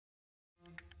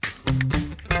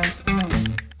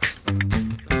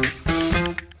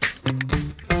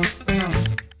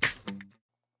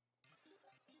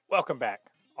Welcome back,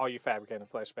 all you fabricating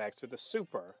flashbacks, to the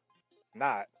super,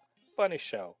 not funny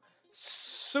show,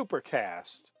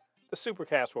 Supercast. The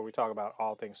Supercast, where we talk about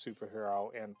all things superhero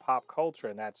and pop culture,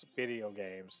 and that's video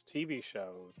games, TV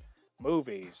shows,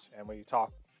 movies, and we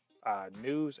talk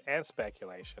news and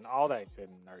speculation, all that good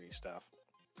and nerdy stuff.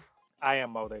 I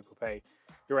am Mo De Poupe,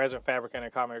 your resident fabricator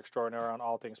and comic extraordinaire on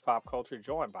all things pop culture,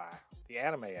 joined by the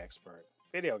anime expert,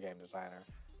 video game designer,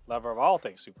 lover of all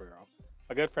things superhero,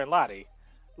 my good friend Lottie.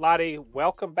 Lottie,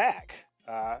 welcome back.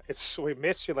 We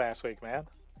missed you last week, man.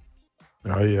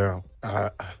 Oh yeah,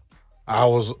 I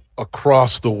was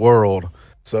across the world,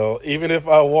 so even if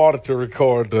I wanted to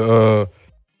record the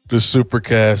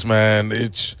supercast, man,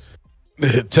 it's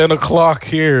 10 o'clock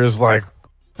here is like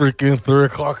freaking 3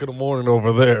 o'clock in the morning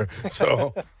over there.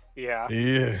 So Yeah,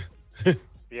 yeah,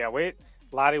 yeah.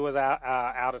 Lottie was out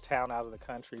of town, out of the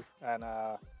country, and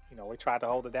we tried to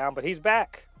hold it down, but he's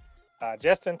back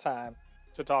just in time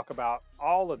to talk about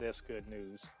all of this good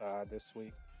news this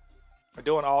week. We're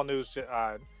doing all news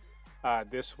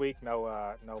this week.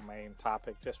 No main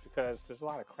topic, just because there's a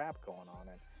lot of crap going on,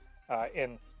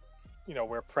 and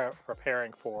we're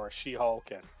preparing for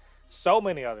She-Hulk and so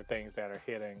many other things that are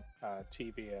hitting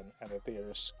TV and the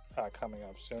theaters coming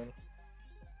up soon.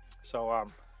 So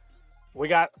we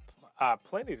got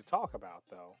plenty to talk about,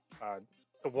 though.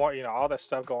 All that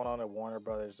stuff going on at Warner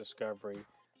Brothers Discovery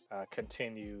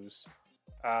continues.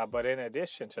 But in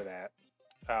addition to that,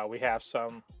 we have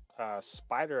some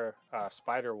Spider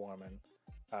Woman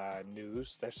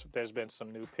news. There's been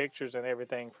some new pictures and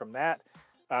everything from that.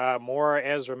 More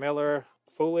Ezra Miller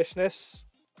foolishness.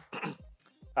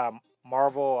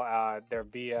 Marvel, their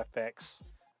VFX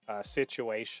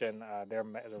situation.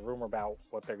 The rumor about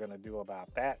what they're going to do about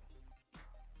that.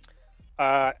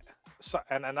 So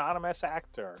an anonymous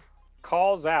actor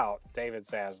calls out David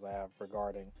Zaslav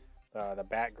regarding the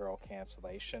Batgirl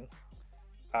cancellation.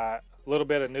 A little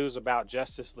bit of news about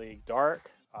Justice League Dark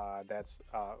that's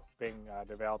being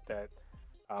developed at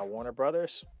Warner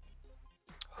Brothers.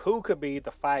 Who could be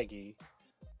the Feige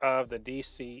of the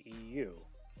DCEU?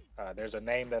 There's a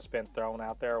name that's been thrown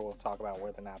out there. We'll talk about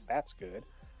whether or not that's good.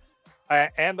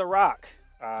 And The Rock,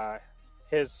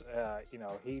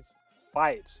 he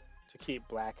fights to keep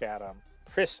Black Adam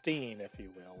pristine, if you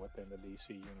will, within the DC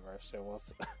universe, and we'll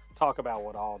talk about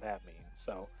what all that means.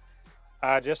 So,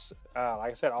 like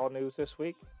I said, all news this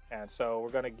week, and so we're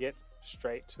gonna get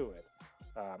straight to it.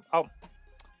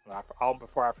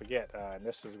 Before I forget, and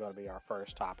this is gonna be our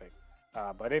first topic.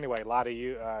 But anyway, Lottie,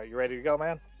 you ready to go,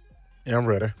 man? yeah, I'm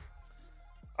ready.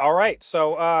 All right.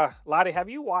 So, Lottie, have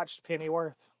you watched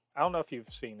Pennyworth? I don't know if you've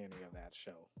seen any of that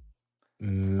show.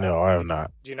 No, I have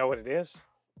not. Do you know what it is?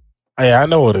 Hey, I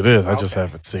know what it is. I just Okay.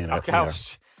 haven't seen it. Okay,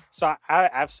 Yeah.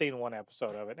 I've seen one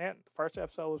episode of it, and the first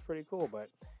episode was pretty cool. But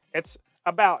it's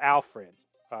about Alfred,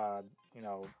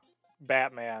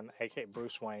 Batman, aka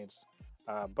Bruce Wayne's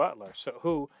butler.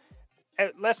 So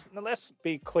let's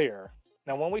be clear.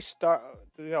 Now, when we start,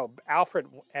 Alfred,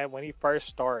 and when he first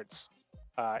starts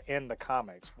in the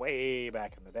comics, way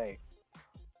back in the day,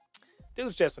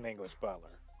 dude's just an English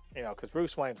butler. Because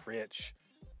Bruce Wayne's rich.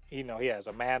 He has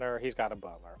a manor. He's got a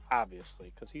butler, obviously,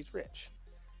 because he's rich.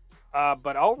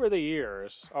 But over the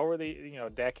years,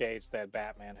 decades that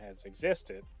Batman has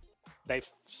existed, they've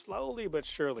slowly but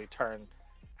surely turned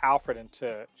Alfred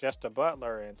into just a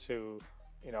butler, into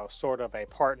sort of a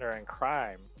partner in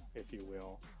crime, if you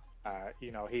will.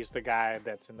 He's the guy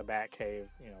that's in the Batcave,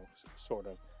 sort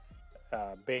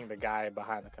of being the guy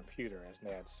behind the computer, as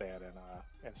Ned said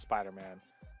in Spider-Man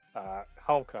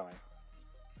Homecoming.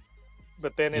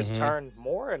 But then it's turned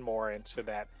more and more into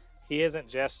that he isn't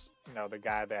just, the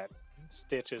guy that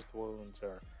stitches wounds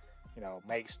or,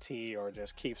 makes tea or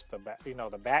just keeps the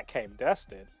Batcave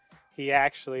dusted. He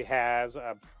actually has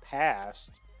a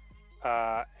past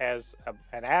as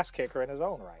an ass kicker in his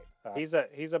own right. He's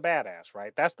a badass,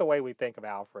 right? That's the way we think of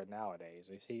Alfred nowadays.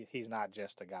 He's not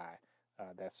just a guy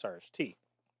that serves tea.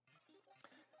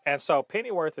 And so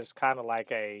Pennyworth is kind of like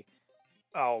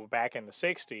back in the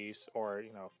 60s or,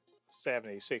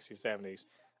 70s, 60s, 70s,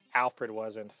 Alfred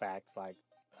was in fact like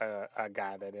a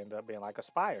guy that ended up being like a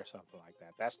spy or something like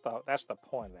that. That's the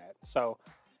point of that. So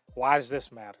why does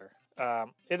this matter?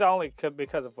 It only could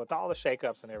because of with all the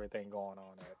shakeups and everything going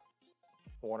on at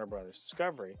Warner Brothers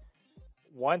Discovery.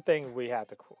 One thing we have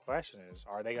to question is,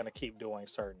 are they going to keep doing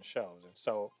certain shows? And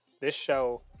so this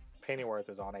show, Pennyworth,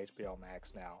 is on HBO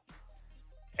Max now,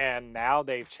 and now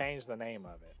they've changed the name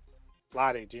of it.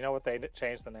 Lottie, do you know what they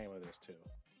changed the name of this to?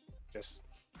 Just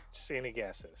any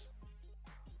guesses?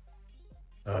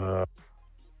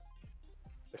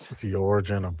 It's the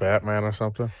origin of Batman or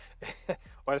something.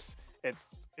 Well,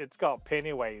 It's called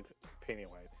Pennyworth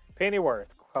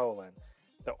colon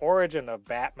the origin of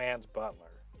Batman's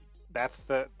butler. That's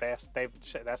the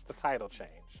title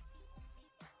change.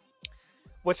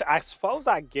 Which I suppose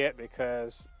I get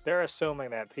because they're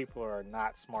assuming that people are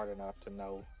not smart enough to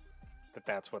know that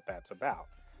that's what that's about.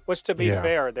 Which, to be Yeah.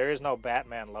 fair, there is no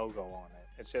Batman logo on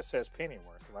it. It just says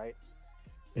Pennyworth, right?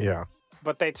 Yeah.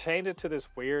 But they changed it to this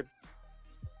weird,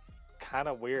 kind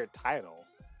of weird title,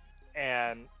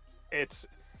 and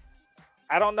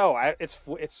I don't know. It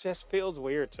just feels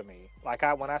weird to me. Like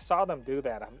when I saw them do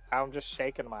that, I'm just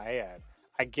shaking my head.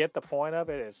 I get the point of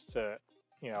it is to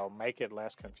make it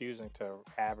less confusing to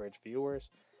average viewers,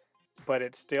 but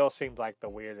it still seems like the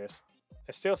weirdest.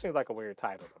 It still seems like a weird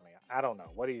title to me. I don't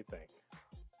know. What do you think?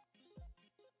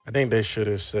 I think they should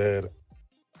have said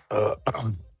uh,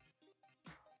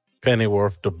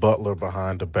 Pennyworth, the butler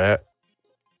behind the bat,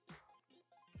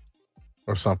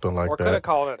 or something like Or could have that.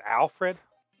 called it Alfred.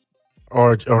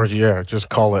 Or yeah, just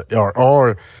call it,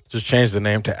 or just change the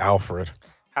name to Alfred.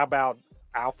 How about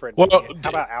Alfred? Well, How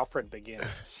about Alfred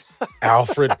Begins?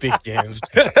 Alfred begins.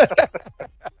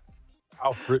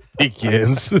 Alfred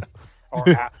begins. Or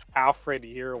Alfred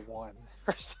Year One,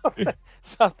 or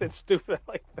something stupid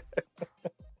like that.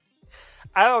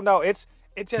 I don't know. It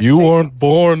just You weren't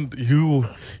born. You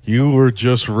were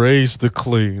just raised to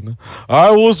clean.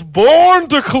 I was born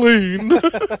to clean.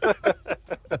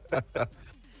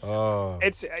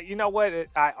 It's you know what?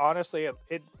 I honestly,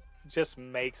 it just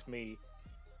makes me.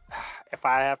 If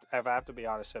I have to be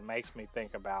honest, it makes me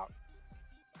think about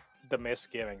the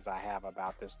misgivings I have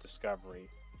about this Discovery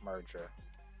merger.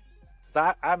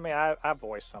 I mean, I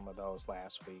voiced some of those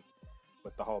last week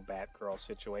with the whole Batgirl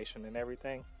situation and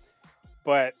everything,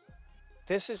 but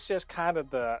this is just kind of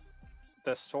the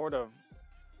sort of,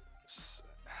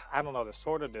 I don't know, the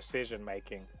sort of decision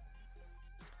making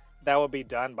that would be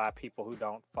done by people who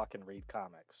don't fucking read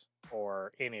comics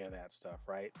or any of that stuff,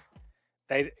 right?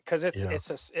 Because it's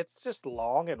just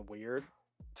long and weird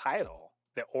title,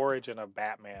 the origin of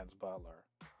Batman's butler,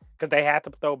 because they had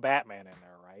to throw Batman in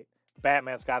there, right?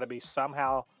 Batman's got to be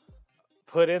somehow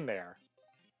put in there,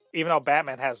 even though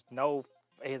Batman has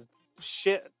his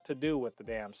shit to do with the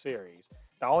damn series.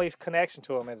 The only connection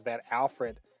to him is that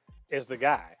Alfred is the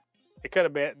guy.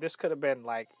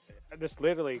 This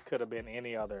literally could have been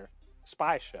any other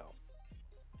spy show.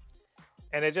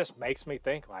 And it just makes me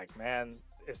think, like, man,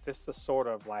 is this the sort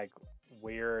of like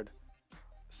weird,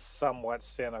 somewhat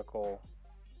cynical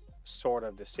sort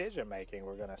of decision making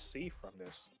we're gonna see from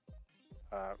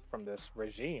this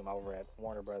regime over at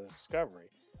Warner Brothers Discovery?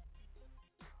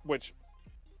 Which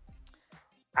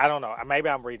I don't know. Maybe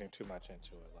I'm reading too much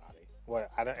into it, Lottie.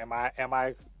 What am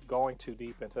I going too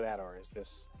deep into that, or is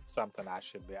this something I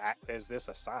should be? Is this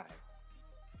a sign?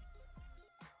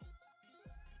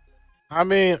 I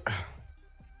mean,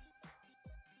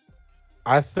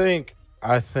 I think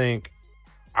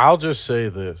I'll just say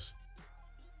this.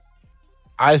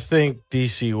 I think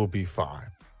DC will be fine.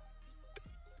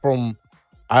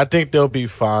 I think they'll be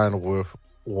fine with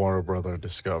Warner Brother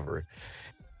Discovery.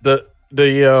 The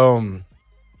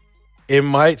it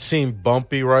might seem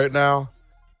bumpy right now,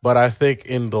 but I think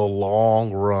in the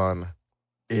long run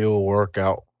it will work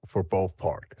out for both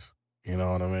parties. You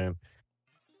know what I mean?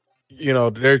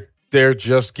 They're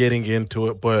just getting into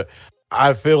it, but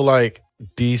I feel like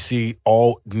DC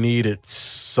all needed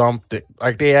something.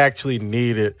 Like they actually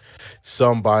needed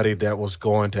somebody that was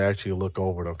going to actually look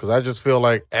over them. Because I just feel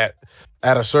like at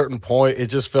a certain point, it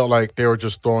just felt like they were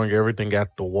just throwing everything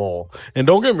at the wall. And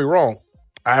don't get me wrong,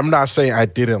 I'm not saying I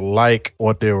didn't like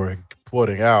what they were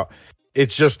putting out.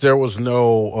 It's just there was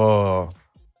no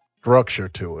structure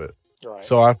to it. Right.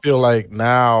 So I feel like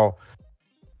now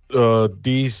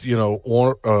these,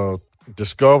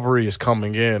 Discovery is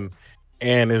coming in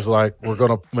and is like, we're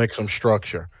gonna make some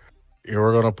structure.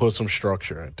 We're gonna put some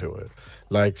structure into it.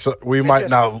 Like, so we might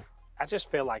not. I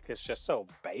just feel like it's just so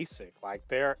basic. Like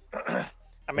they're,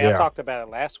 I mean, I Yeah. talked about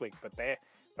it last week,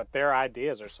 but their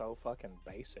ideas are so fucking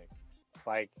basic.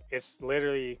 Like it's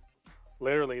literally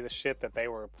the shit that they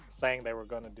were saying they were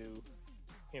gonna do,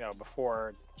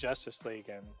 before Justice League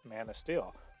and Man of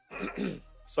Steel.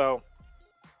 So,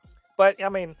 but I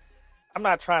mean, I'm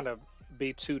not trying to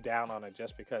be too down on it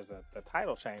just because the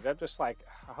title change. I'm just like,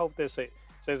 I hope this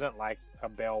isn't like a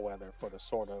bellwether for the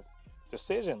sort of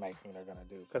decision making they're going to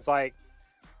do. Because, like,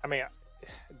 I mean,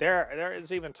 there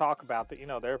is even talk about that.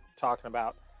 They're talking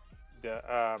about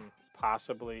the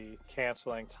possibly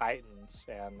canceling Titans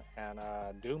and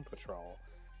Doom Patrol,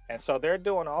 and so they're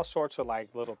doing all sorts of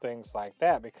like little things like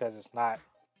that because it's not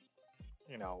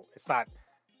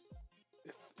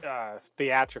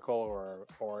theatrical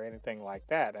or anything like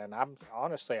that. And I'm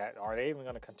honestly, are they even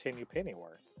going to continue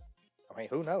Pennyworth? I mean,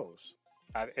 who knows?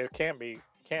 It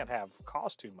can't have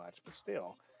cost too much, but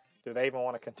still, do they even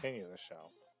want to continue the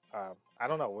show? I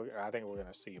don't know. I think we're going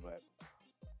to see, but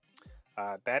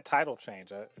that title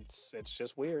change, it's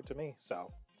just weird to me.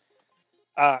 So,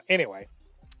 anyway,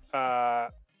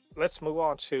 let's move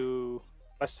on to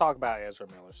let's talk about Ezra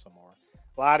Miller some more.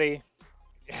 Lottie,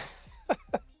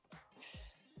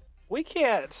 we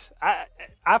can't.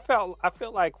 I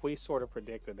feel like we sort of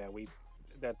predicted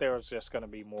that there was just going to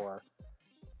be more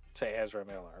to Ezra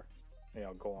Miller,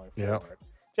 going forward. Yep.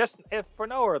 Just if for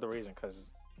no other reason,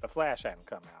 because the Flash hadn't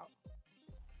come out,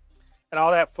 and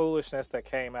all that foolishness that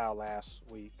came out last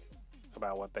week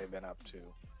about what they've been up to.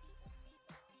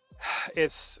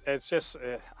 It's just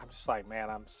I'm just like, man,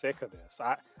 I'm sick of this.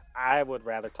 I would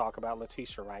rather talk about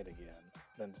Letitia Wright again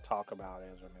than to talk about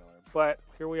Ezra Miller, but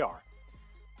here we are.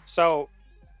 So,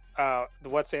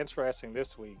 what's interesting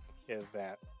this week is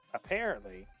that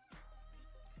apparently,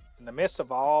 in the midst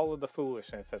of all of the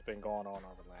foolishness that's been going on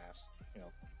over the last,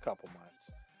 couple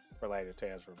months related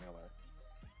to Ezra Miller,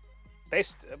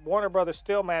 Warner Brothers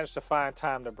still managed to find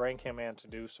time to bring him in to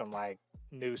do some like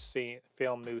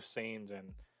film new scenes,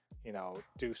 and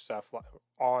do stuff like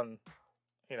on,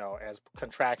 as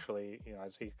contractually,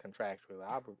 as he's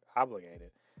contractually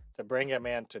obligated to bring him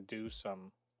in to do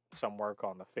some work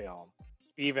on the film,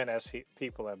 even as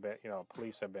people have been,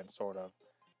 police have been sort of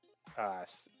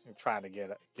trying to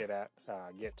get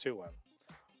to him.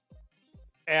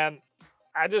 And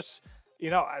I just,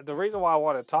 the reason why I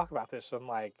want to talk about this, I'm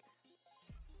like,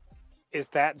 is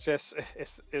that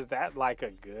like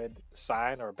a good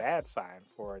sign or a bad sign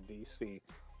for DC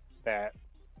that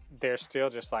they're still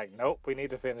just like, nope, we need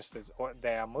to finish this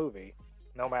damn movie,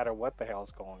 no matter what the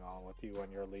hell's going on with you and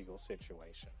your legal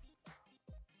situation.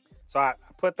 So I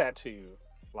put that to you,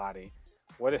 Lottie.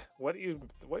 What do you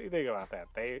think about that?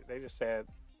 They just said,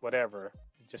 whatever,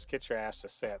 just get your ass to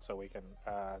set so we can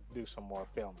do some more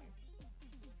filming.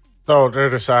 So they're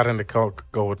deciding to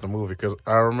go with the movie, because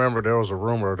I remember there was a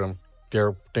rumor of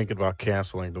they're thinking about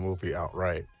canceling the movie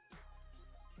outright.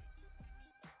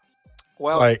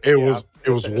 Well, like it was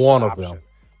one of them.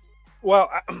 Well,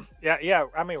 yeah.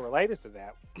 I mean, related to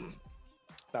that,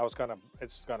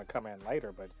 it's gonna come in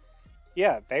later, but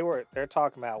yeah, they're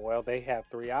talking about, well, they have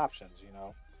three options.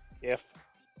 If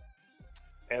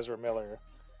Ezra Miller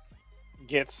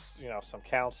gets some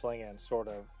counseling and sort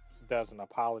of does an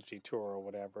apology tour or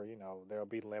whatever, there'll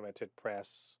be limited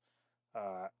press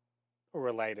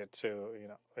related to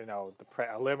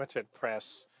a limited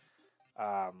press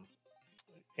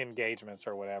engagements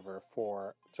or whatever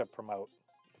to promote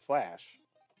the Flash.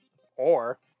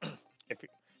 Or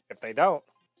if they don't,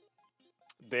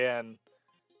 then,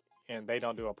 and they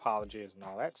don't do apologies and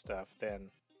all that stuff, then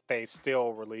they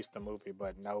still release the movie,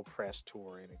 but no press tour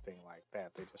or anything like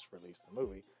that. They just release the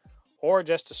movie, or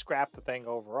just to scrap the thing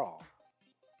overall,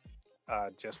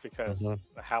 just because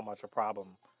how much a problem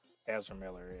Ezra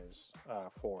Miller is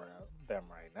for them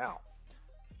right now.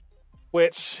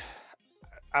 Which,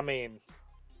 I mean,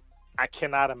 I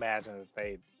cannot imagine that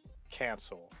they'd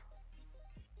cancel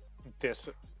this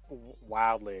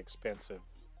wildly expensive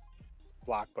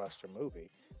blockbuster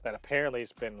movie that apparently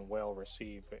has been well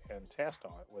received with test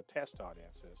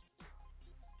audiences,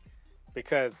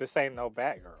 because this ain't no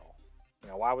Batgirl.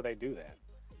 Why would they do that?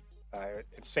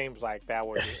 It seems like that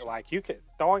would be, like, you could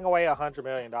throwing away $100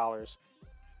 million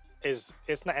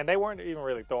it's not, and they weren't even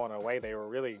really throwing it away. They were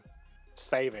really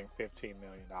saving $15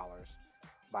 million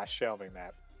by shelving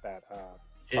that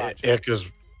project. Yeah,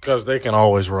 because they can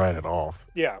always write it off.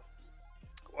 Yeah.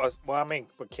 Well, I mean,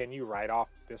 but can you write off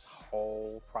this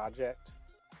whole project?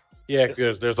 Yeah,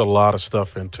 because there's a lot of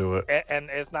stuff into it. And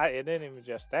it's not. It isn't even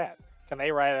just that. Can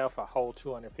they write off a whole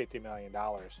 $250 million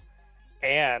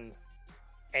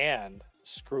and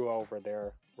screw over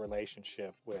their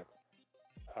relationship with,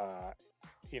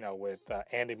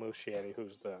 Andy Muschietti,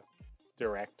 who's the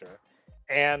director,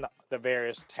 and the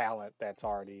various talent that's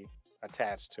already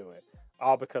attached to it,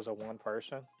 all because of one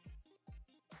person?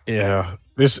 Yeah,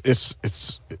 it's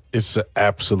an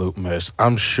absolute mess.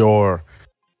 I'm sure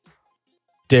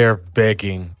they're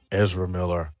begging Ezra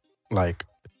Miller, like,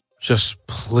 just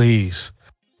please,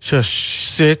 just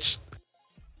sit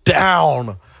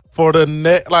down for the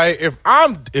next. Like, if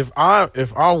I'm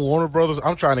Warner Brothers,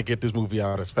 I'm trying to get this movie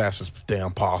out as fast as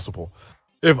damn possible.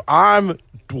 If I'm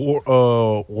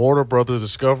Warner Brothers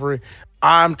Discovery,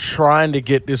 I'm trying to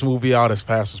get this movie out as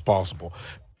fast as possible.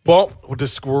 Bump with the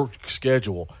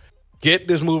schedule. get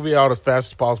this movie out as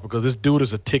fast as possible because this dude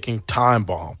is a ticking time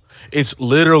bomb. It's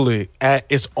literally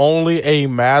it's only a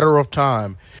matter of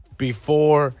time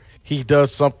before he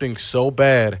does something so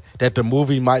bad that the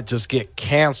movie might just get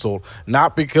canceled.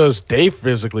 Not because they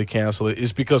physically cancel it,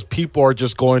 it's because people are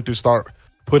just going to start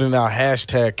putting out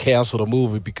hashtag cancel the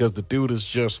movie because the dude is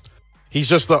just he's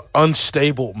just an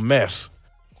unstable mess.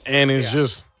 And it's Yeah.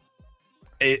 just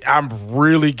I'm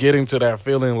really getting to that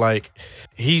feeling like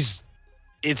he's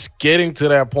it's getting to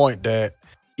that point that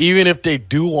even if they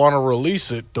do want to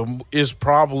release it, is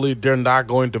probably they're not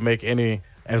going to make any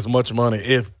as much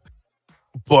money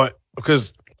but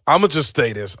because I'm gonna just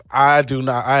say this, I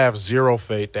have zero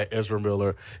faith that Ezra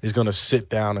Miller is gonna sit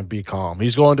down and be calm.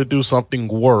 He's going to do something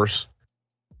worse.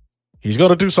 He's going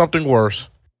to do something worse,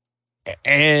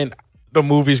 and the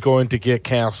movie's going to get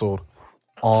canceled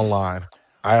online.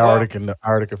 Well, I already can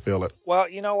feel it. well,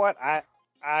 you know what?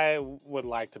 I would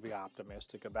like to be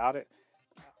optimistic about it.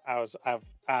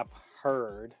 I've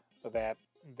heard that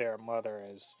their mother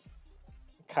has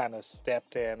kind of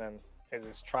stepped in and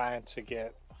is trying to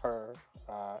get her,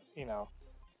 you know,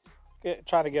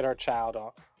 trying to get her child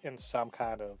in some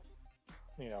kind of,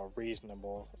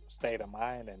 reasonable state of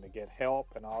mind and to get help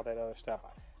and all that other stuff.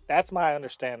 That's my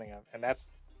understanding of, and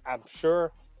I'm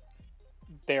sure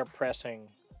they're pressing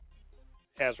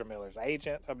Ezra Miller's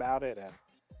agent about it, and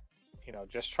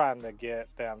just trying to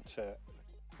get them to,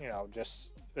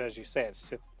 just as you said,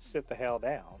 sit the hell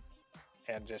down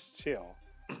and just chill.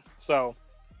 So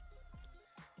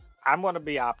I'm going to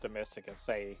be optimistic and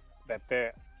say that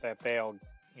they'll,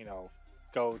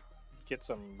 go get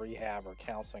some rehab or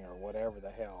counseling or whatever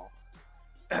the hell,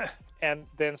 and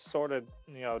then sort of,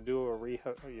 do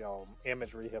a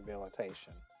image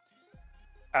rehabilitation.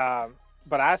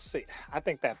 But I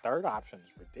think that third option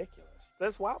is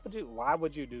ridiculous. Why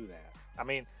would you do that? I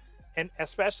mean, and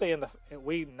especially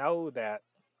we know that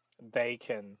they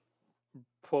can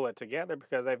pull it together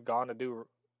because they've gone to do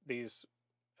these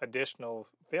additional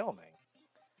filming.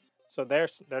 So they're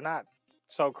not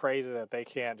so crazy that they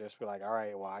can't just be like, all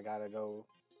right, well, I gotta go,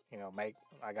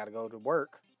 I gotta go to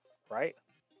work, right?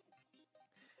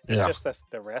 It's Yeah. just that's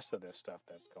the rest of this stuff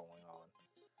that's going on.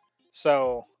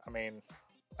 So I mean,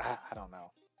 I don't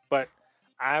know, but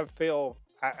I feel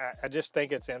I just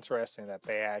think it's interesting that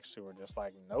they actually were just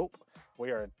like, nope,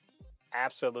 we are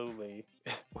absolutely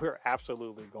we're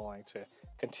absolutely going to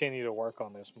continue to work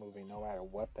on this movie no matter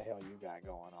what the hell you got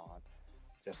going on.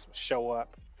 Just show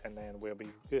up and then we'll be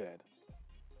good.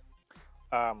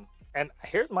 And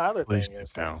here's my other Please thing sit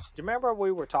is, do down. you remember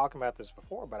we were talking about this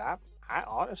before? But I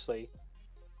honestly,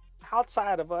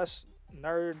 outside of us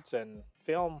nerds and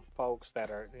film folks that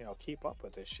are keep up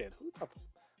with this shit,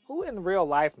 who in real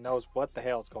life knows what the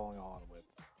hell's going on with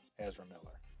Ezra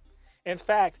Miller? In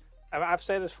fact, I've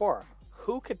said this before.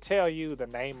 Who could tell you the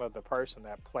name of the person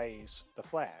that plays the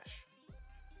Flash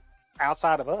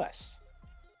outside of us?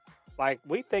 Like,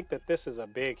 we think that this is a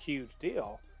big, huge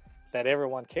deal that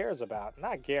everyone cares about, and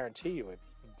I guarantee you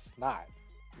it's not.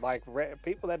 Like,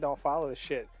 people that don't follow this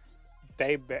shit,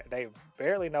 they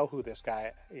barely know who this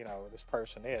guy, this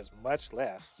person is, much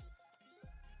less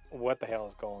what the hell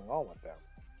is going on with them.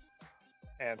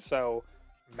 And so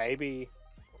maybe,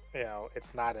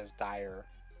 it's not as dire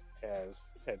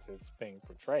as it's being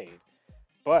portrayed.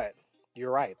 But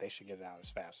you're right; they should get it out as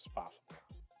fast as possible.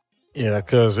 Yeah,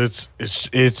 because it's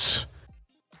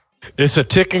a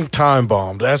ticking time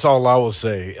bomb. That's all I will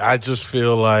say. I just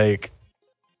feel like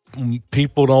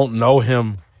people don't know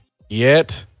him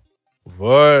yet,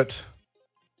 but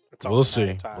It's we'll only a matter see.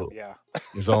 of time. Yeah,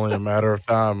 It's only a matter of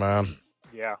time, man.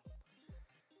 yeah.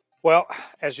 Well,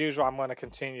 as usual, I'm going to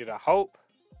continue to hope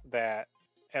that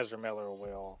Ezra Miller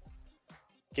will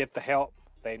get the help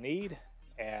they need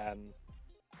and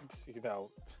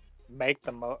make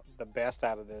the best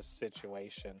out of this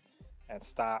situation and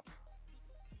stop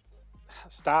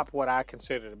what I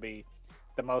consider to be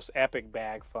the most epic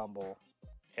bag fumble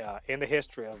in the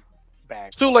history of bag.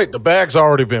 It's too late. The bag's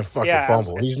already been fucking Yeah,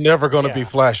 fumbled. He's never going to be yeah.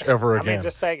 Flash ever I mean, again.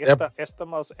 just saying it's the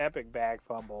most epic bag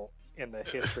fumble in the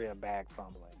history of bag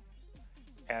fumbling,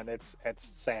 and it's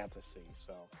sad to see.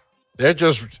 So They're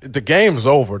just the game's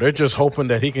over. They're just hoping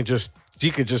that he can just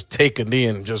take a knee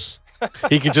and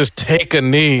he can just take a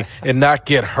knee and not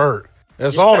get hurt.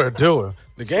 That's all they're doing.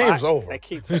 The game's over.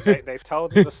 They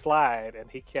told him to slide, and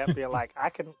he kept being like,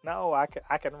 I can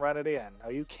run it in. No,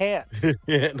 you can't.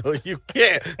 Yeah, no, you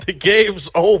can't. The game's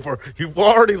over. You've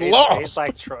already lost. He's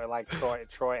like Troy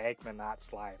Aikman not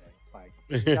sliding. Like,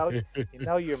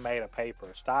 you're made of paper.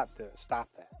 Stop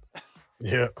that.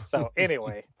 Yeah. So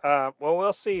anyway, well,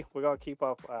 we'll see. We're gonna keep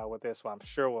up with this one. I'm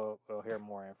sure we'll hear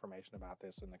more information about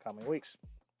this in the coming weeks.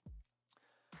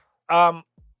 Um,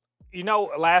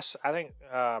 last I think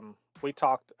we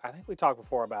talked. I think we talked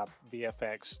before about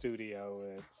VFX Studio.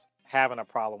 It's having a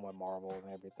problem with Marvel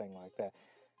and everything like that.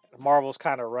 Marvel's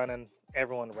kind of running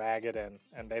everyone ragged, and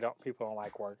they don't people don't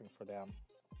like working for them.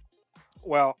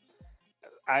 Well,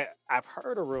 I've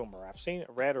heard a rumor. I've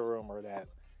read a rumor that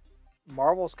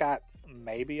Marvel's got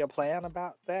maybe a plan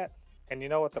about that. And you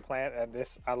know what the plan? And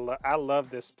this I love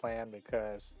this plan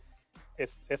because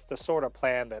it's the sort of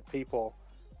plan that people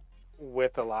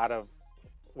with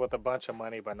a bunch of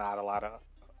money but not a lot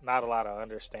of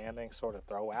understanding sort of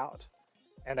throw out.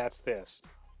 And that's this.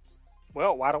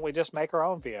 Well, why don't we just make our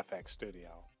own VFX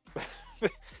studio?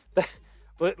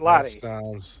 That Lottie.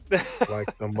 sounds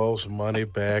like the most money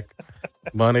back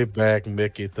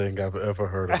Mickey thing I've ever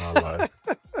heard in my life.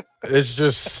 It's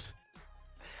just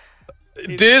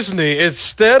Disney,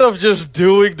 instead of just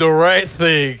doing the right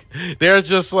thing, they're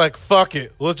just like, fuck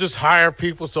it. We'll just hire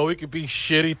people so we can be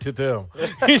shitty to them.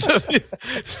 He's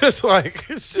just like,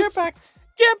 it's Get just, back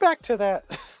get back to that.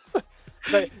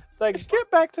 like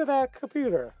get back to that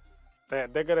computer.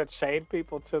 They're gonna chain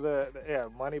people to the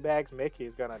Moneybags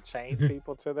Mickey's gonna chain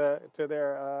people to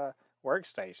their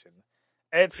workstation.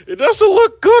 It's it doesn't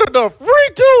look good enough.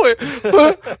 Redo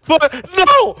it. But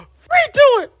no,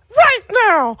 redo it right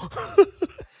now.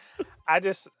 I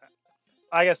just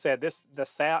like I said, the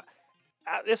sound.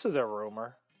 This is a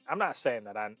rumor. I'm not saying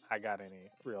that I got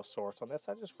any real source on this.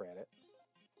 I just read it.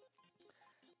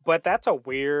 But that's a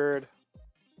weird.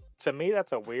 To me,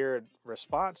 that's a weird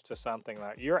response to something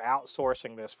like you're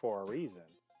outsourcing this for a reason,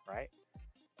 right?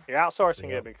 You're outsourcing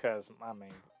Yeah. it because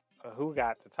who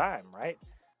got the time, right?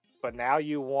 But now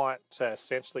you want to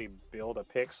essentially build a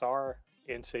Pixar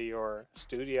into your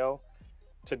studio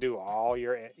to do all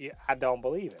your. I don't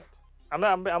believe it. I'm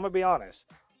gonna be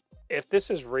honest. If this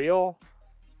is real,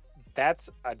 that's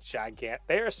a gigantic.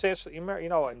 They're essentially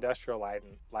Industrial Light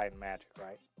and Magic,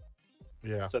 right?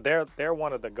 Yeah. So they're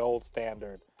one of the gold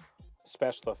standard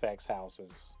special effects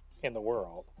houses in the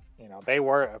world. They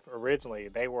were originally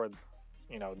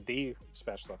the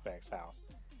special effects house,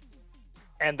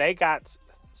 and they got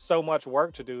so much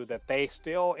work to do that they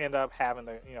still end up having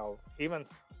to even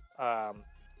um,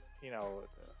 you know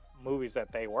movies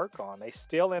that they work on, they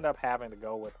still end up having to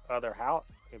go with other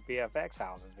VFX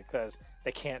houses because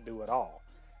they can't do it all.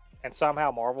 And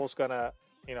somehow Marvel's gonna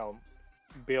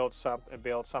build some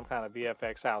kind of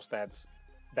VFX house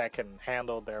that can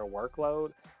handle their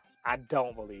workload. I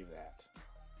don't believe that.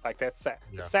 Like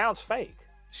Yeah. sounds fake.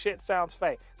 Shit sounds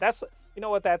fake. That's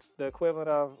what that's the equivalent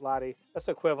of, Lottie. That's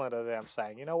the equivalent of them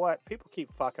saying, you know what, people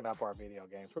keep fucking up our video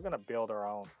games. We're gonna build our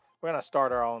own. We're gonna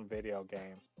start our own video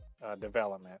game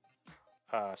development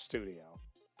studio.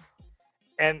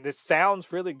 And it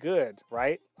sounds really good,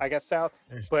 right? Like it sounds,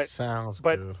 It but sounds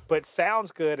but good. but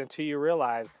sounds good until you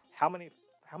realize how many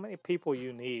people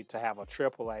you need to have a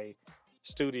AAA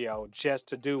studio just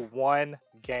to do one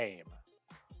game,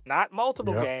 not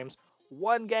multiple Yep. games,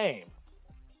 one game,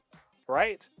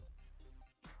 right?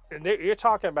 And you're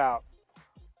talking about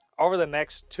over the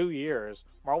next 2 years,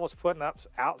 Marvel's putting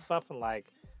out something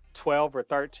like 12 or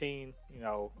 13,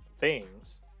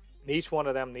 things. And each one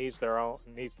of them needs their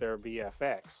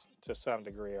VFX to some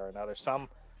degree or another. Some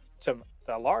to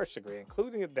a large degree,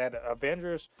 including that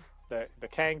Avengers, the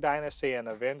Kang Dynasty and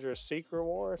Avengers Secret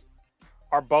Wars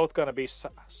are both going to be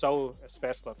so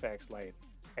special effects laden.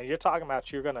 And you're talking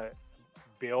about you're going to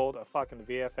build a fucking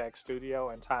VFX studio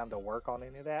and time to work on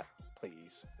any of that?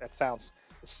 Please. It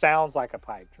sounds like a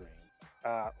pipe dream.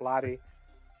 Lottie,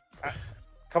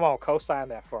 come on, co-sign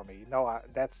that for me.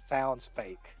 That sounds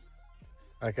fake.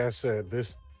 Like I said,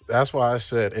 that's why I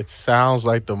said it sounds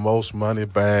like the most money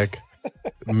bag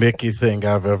Mickey thing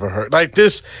I've ever heard. Like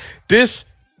this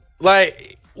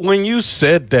like when you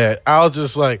said that, I was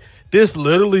just like, this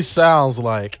literally sounds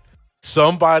like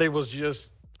somebody was just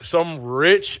some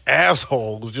rich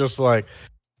asshole was just like,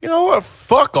 you know what?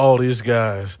 Fuck all these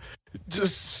guys.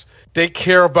 Just they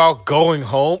care about going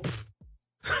home.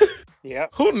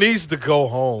 Yep. Who needs to go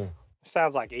home?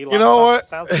 Sounds like Elon. You know what?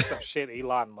 Sounds like some shit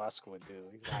Elon Musk would do.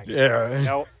 He's like,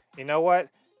 Yeah. you know what?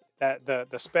 That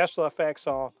the special effects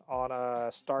on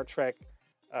Star Trek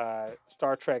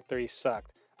 3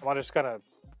 sucked. I'm just gonna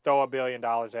throw $1 billion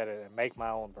at it and make my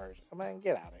own version. I mean,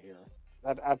 get out of here.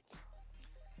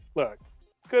 Look,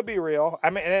 could be real. I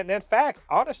mean, and in fact,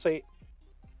 honestly,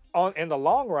 in the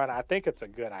long run, I think it's a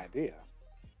good idea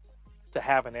to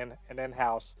have an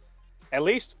in-house, at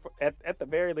least at the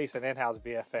very least, an in-house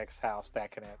VFX house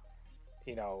that can,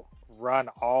 run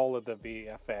all of the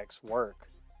VFX work,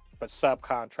 but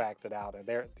subcontract it out, and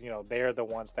they're the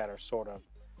ones that are sort of,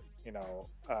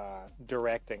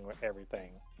 directing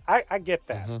everything. I get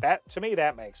that. Hmm. That to me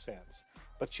that makes sense.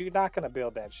 But you're not going to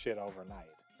build that shit overnight,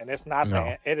 and it's not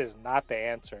No. it is not the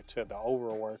answer to the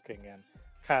overworking and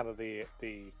kind of the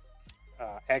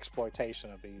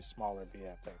exploitation of these smaller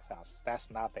VFX houses.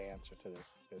 That's not the answer to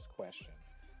this question.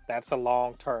 That's a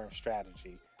long term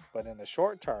strategy, but in the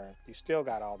short term, you still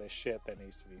got all this shit that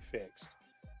needs to be fixed.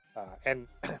 And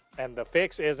and the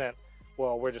fix isn't,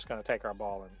 well, we're just going to take our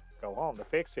ball and go home. The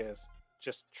fix is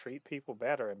just treat people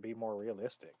better and be more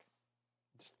realistic.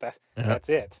 Just Yeah. that's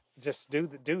it. Just do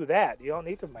that. You don't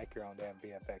need to make your own damn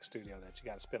VFX studio that you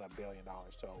got to spend $1 billion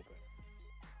to open.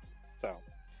 So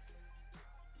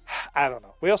I don't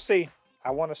know. We'll see.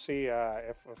 I want to see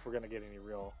if we're going to get any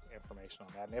real information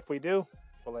on that, and if we do,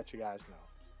 we'll let you guys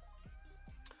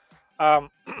know.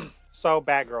 So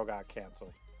Batgirl got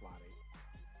canceled, Lottie.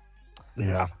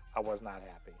 Yeah. I was not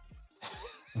happy,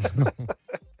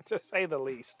 to say the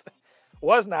least.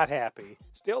 Was not happy.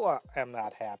 Still am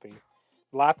not happy.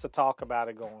 Lots of talk about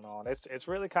it going on. It's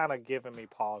really kind of giving me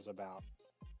pause about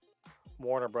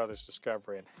Warner Brothers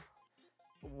Discovery and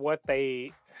what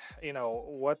they,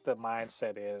 what the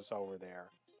mindset is over there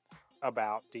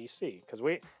about DC. Because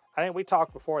I think we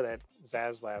talked before that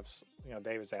Zaslav's,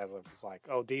 David Zaslav was like,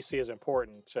 oh, DC is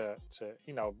important to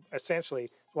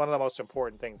essentially one of the most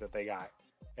important things that they got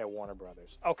at Warner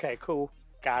Brothers. Okay, cool.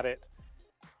 Got it.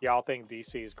 Y'all think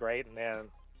DC is great, and then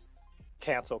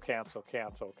cancel,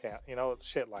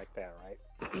 shit like that, right?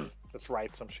 Let's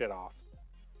write some shit off.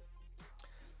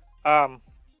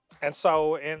 And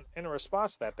so in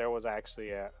response to that, there was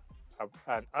actually an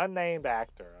unnamed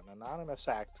actor, an anonymous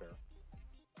actor,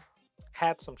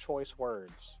 had some choice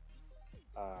words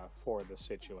for the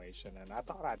situation, and I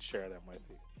thought I'd share them with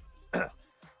you.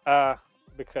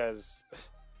 Because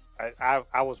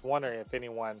I was wondering if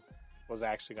anyone was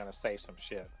actually going to say some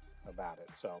shit about it.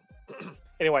 So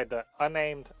anyway, the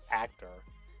unnamed actor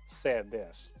said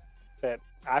this,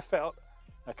 I felt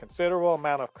a considerable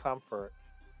amount of comfort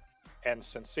and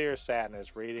sincere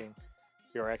sadness reading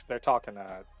your they're talking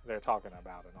about an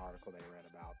article they read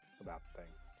about the thing.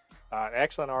 An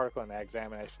excellent article and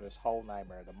examination of this whole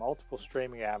nightmare. The multiple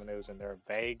streaming avenues and their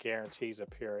vague guarantees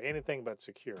appear anything but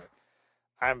secure.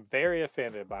 I'm very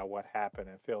offended by what happened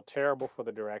and feel terrible for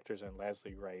the directors and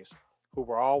Leslie Grace, who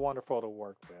were all wonderful to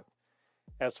work with,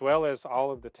 as well as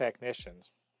all of the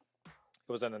technicians.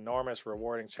 It was an enormous,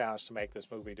 rewarding challenge to make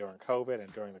this movie during COVID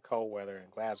and during the cold weather in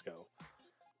Glasgow.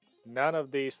 None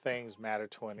of these things matter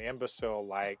to an imbecile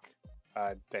like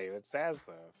David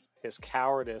Zaslav. His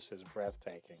cowardice is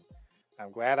breathtaking.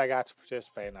 I'm glad I got to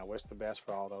participate, and I wish the best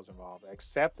for all those involved,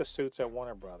 except the suits at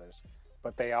Warner Brothers,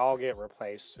 but they all get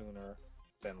replaced sooner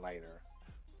than later.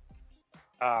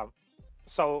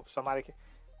 So somebody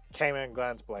came in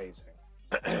guns blazing.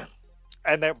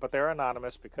 But they're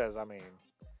anonymous because,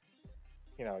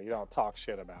 you don't talk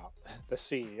shit about the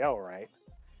CEO, right?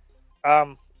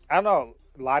 I don't know.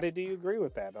 Lottie, do you agree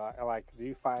with that? Do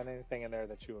you find anything in there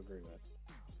that you agree with?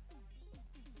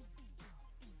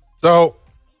 So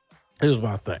here's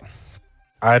my thing.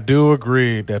 I do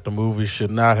agree that the movie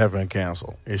should not have been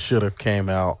canceled. It should have came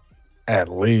out at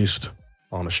least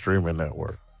on a streaming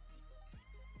network.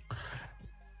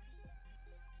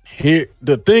 Here,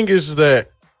 the thing is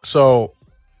that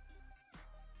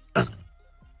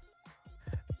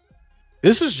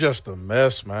this is just a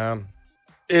mess, man.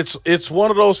 It's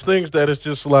one of those things that it's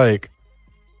just like,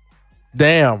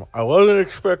 damn, I wasn't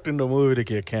expecting the movie to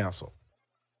get canceled.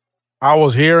 I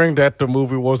was hearing that the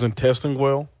movie wasn't testing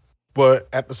well, but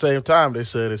at the same time, they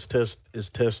said it's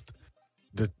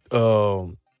the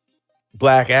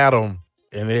Black Adam,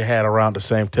 and it had around the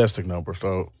same testing number.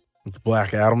 So, is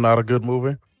Black Adam not a good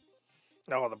movie?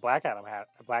 No, the Black Adam has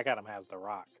The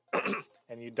Rock,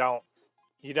 and you don't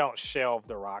shelve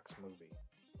The Rock's movie.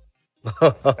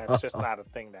 That's just not a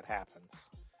thing that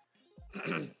happens.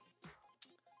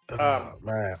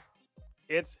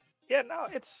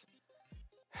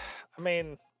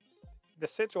 Man, the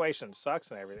situation sucks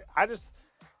and everything.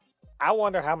 I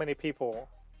wonder how many people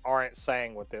aren't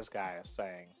saying what this guy is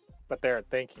saying, but they're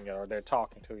thinking it or they're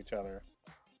talking to each other.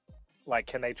 Like,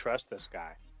 can they trust this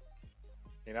guy?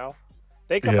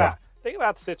 Think about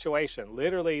the situation.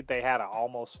 Literally, they had an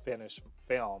almost finished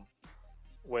film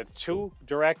with two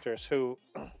directors who,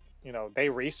 they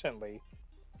recently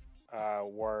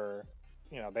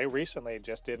they recently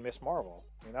just did Miss Marvel,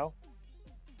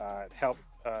 helped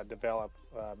develop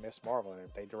Miss Marvel.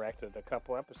 They directed a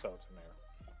couple episodes in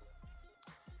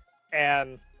there.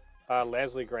 And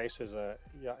Leslie Grace is a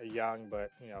young but,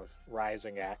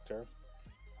 rising actor,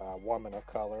 woman of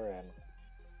color. And,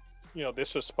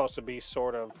 this was supposed to be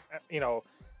sort of, you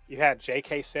had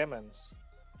J.K. Simmons,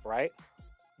 right?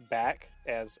 back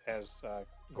as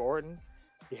Gordon.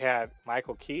 You had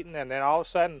Michael Keaton, and then all of a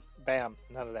sudden, bam,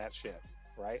 none of that shit,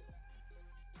 right?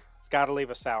 It's got to leave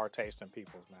a sour taste in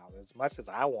people's mouth. As much as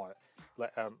I want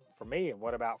it, for me,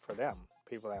 what about for them?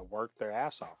 People that worked their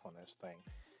ass off on this thing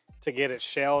to get it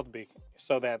shelled,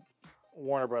 so that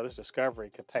Warner Brothers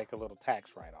Discovery could take a little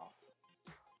tax write-off.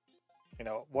 You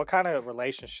know, what kind of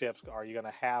relationships are you going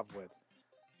to have with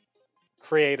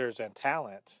creators and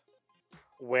talent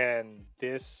when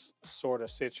this sort of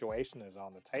situation is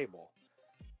on the table?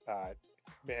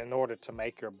 In order to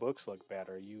make your books look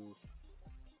better, you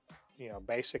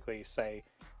basically say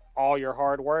all your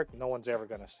hard work, no one's ever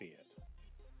going to see it.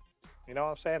 You know what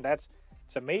I'm saying? That's,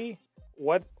 to me,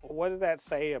 what does that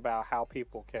say about how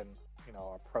people can,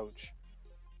 approach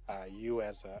you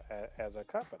as a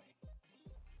company?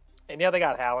 And yeah, they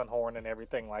got Howlin' Horn and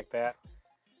everything like that.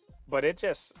 But it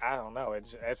just, I don't know.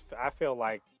 I feel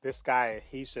like this guy,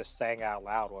 he's just saying out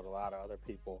loud what a lot of other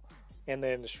people in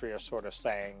the industry are sort of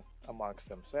saying amongst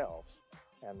themselves.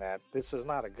 And that this is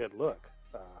not a good look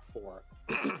for,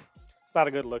 it's not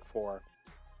a good look for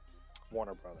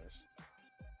Warner Brothers.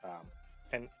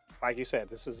 And like you said,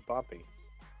 this is bumpy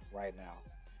right now.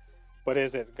 But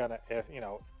is it going to,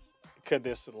 could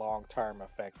this long term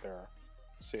affect their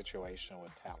situation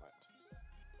with talent?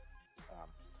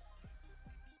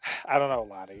 I don't know,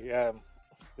 Lottie.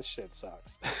 This shit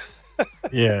sucks.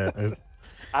 Yeah.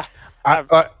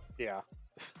 Yeah.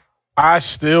 I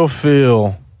still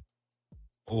feel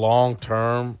long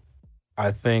term,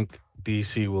 I think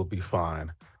DC will be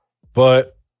fine.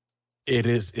 But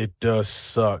it does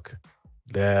suck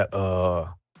that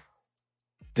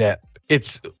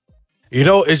it's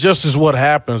it just is what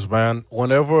happens, man.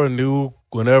 Whenever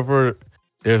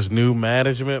there's new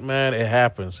management, man, it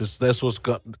happens. It's what's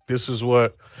about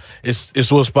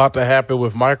to happen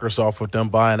with Microsoft with them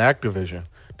buying Activision.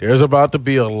 There's about to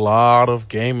be a lot of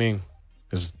gaming.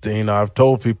 I've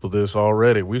told people this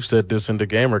already. We've said this in the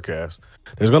GamerCast.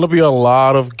 There's going to be a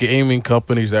lot of gaming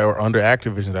companies that are under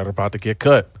Activision that are about to get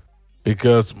cut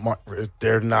because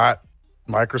they're not.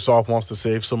 Microsoft wants to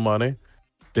save some money.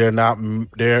 They're not.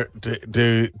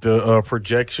 The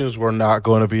projections were not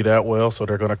going to be that well, so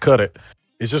they're going to cut it.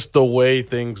 It's just the way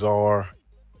things are.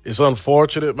 It's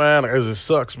unfortunate, man, as it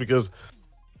sucks because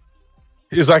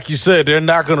it's like you said, they're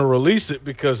not going to release it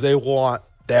because they want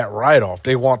that write-off.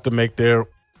 They want to make their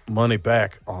money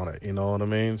back on it. You know what I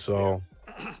mean? So,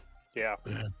 yeah.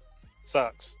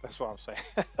 Sucks. That's what I'm saying.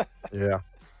 Yeah.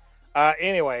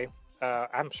 Anyway,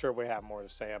 I'm sure we have more to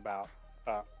say about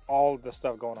all the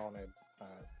stuff going on in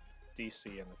DC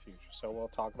in the future. So we'll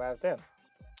talk about it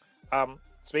then.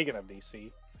 Speaking of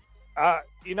DC,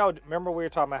 remember we were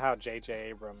talking about how J.J.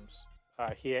 Abrams,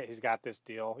 he's got this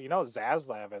deal.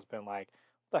 Zaslav has been like,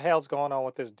 what the hell's going on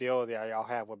with this deal that y'all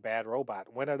have with Bad Robot?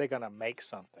 When are they going to make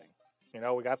something?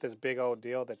 We got this big old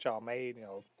deal that y'all made,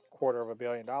 $250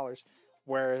 million.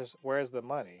 Where's the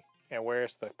money and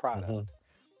where's the product? Mm-hmm.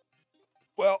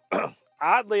 Well,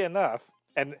 oddly enough,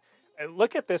 and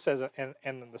look at this as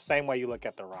in the same way you look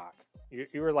at The Rock.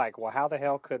 You were like, well, how the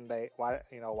hell couldn't they? Why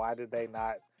did they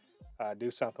not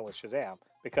do something with Shazam?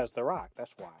 Because The Rock.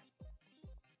 That's why.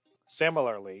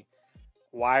 Similarly,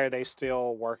 why are they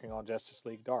still working on Justice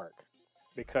League Dark?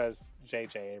 Because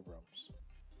J.J. Abrams.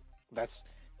 That's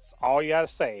all you got to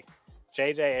say.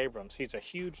 J.J. Abrams, he's a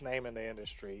huge name in the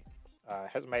industry,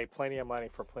 has made plenty of money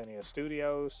for plenty of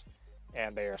studios,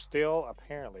 and they are still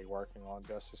apparently working on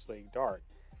Justice League Dark.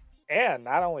 And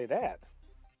not only that,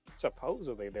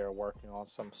 supposedly they're working on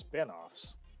some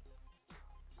spin-offs.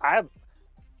 I'm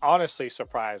honestly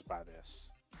surprised by this.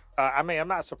 I'm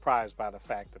not surprised by the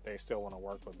fact that they still want to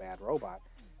work with Bad Robot.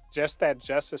 Just that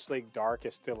Justice League Dark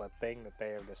is still a thing that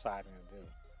they are deciding to do.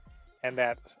 And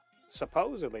that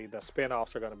supposedly the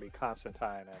spin-offs are going to be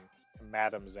Constantine and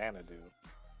Madame Xanadu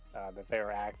that they are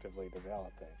actively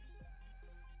developing.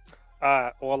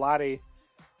 Well, Lottie,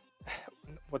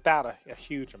 without a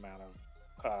huge amount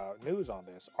of news on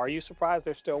this, are you surprised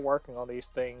they're still working on these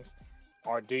things?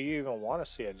 Or do you even want to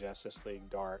see a Justice League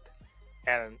Dark?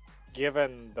 And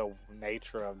given the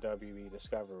nature of WB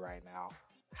Discovery right now,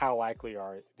 how likely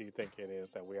do you think it is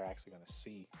that we're actually going to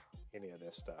see any of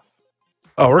this stuff?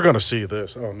 Oh, we're going to see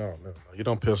this. Oh, no. You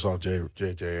don't piss off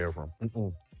J.J. Abrams.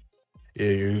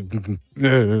 Yeah,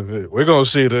 we're going to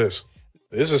see this.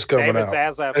 This is coming David out.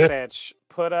 David Zaslav said,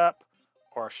 put up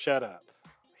or shut up.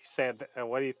 He said,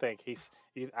 what do you think?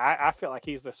 I feel like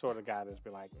he's the sort of guy that's be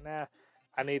like, nah,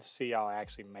 I need to see y'all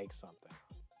actually make something.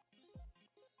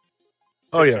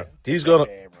 Oh, yeah. He's going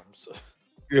to. Abrams.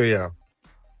 Yeah.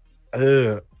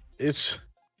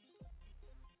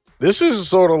 This is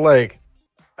sort of like,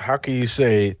 how can you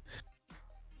say,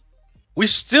 we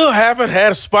still haven't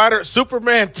had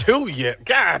Superman 2 yet.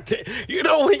 God, you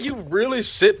know, when you really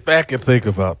sit back and think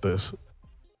about this,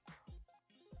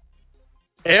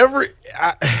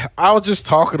 I was just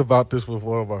talking about this with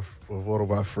one of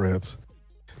my friends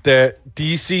that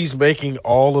DC's making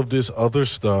all of this other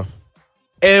stuff,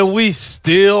 and we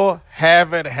still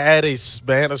haven't had a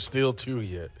Man of Steel 2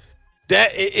 yet.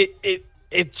 That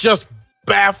it just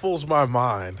baffles my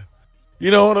mind.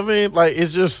 You know what I mean? Like,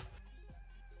 it's just,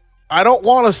 I don't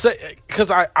want to say, because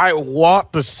I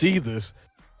want to see this,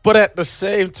 but at the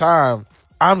same time,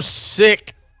 I'm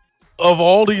sick of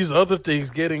all these other things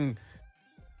getting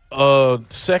a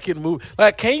second movie.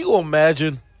 Like, can you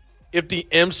imagine if the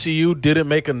MCU didn't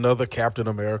make another Captain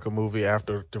America movie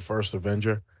after the first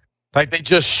Avenger? Like, they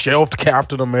just shelved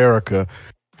Captain America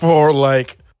for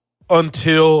like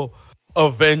until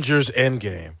Avengers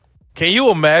Endgame. Can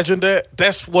you imagine that?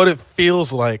 That's what it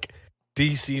feels like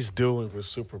DC's doing with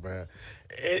Superman.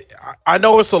 I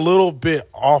know it's a little bit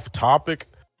off topic,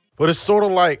 but it's sort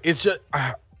of like, it's just,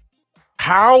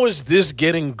 how is this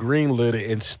getting greenlit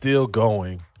and still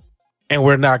going, and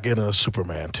we're not getting a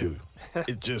Superman 2?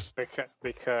 It just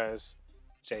because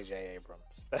J.J.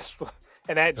 Abrams. That's what,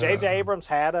 and that J.J. Abrams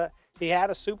had a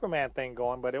Superman thing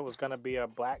going, but it was going to be a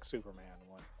black Superman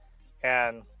one,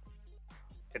 and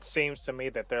it seems to me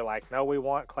that they're like, no, we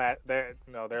want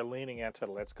they're leaning into,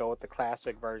 let's go with the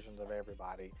classic versions of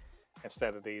everybody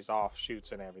instead of these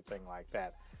offshoots and everything like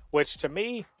that. Which to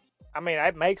me, I mean,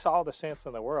 it makes all the sense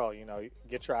in the world. You know,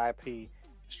 get your IP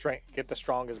strength, get the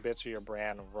strongest bits of your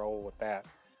brand and roll with that.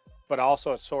 But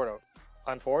also, it's sort of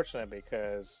unfortunate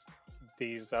because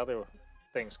these other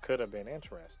things could have been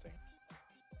interesting.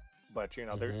 But you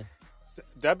know,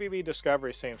 WB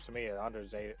Discovery seems to me under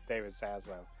David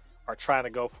Zaslav are trying to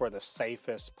go for the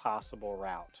safest possible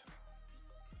route.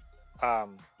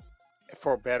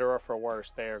 For better or for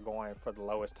worse, they are going for the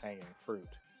lowest hanging fruit.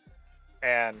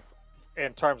 And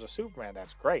in terms of Superman,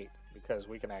 that's great because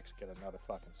we can actually get another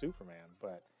fucking Superman.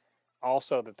 But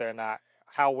also that they're not,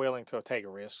 how willing to take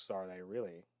risks are they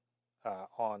really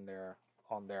on their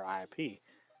IP?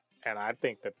 And I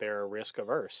think that they're risk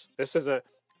averse.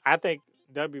 I think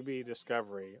WB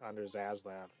Discovery under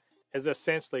Zaslav is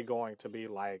essentially going to be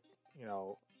like, you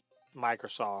know,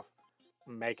 Microsoft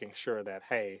making sure that,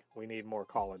 hey, we need more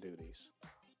Call of Duties.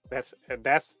 That's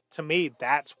to me,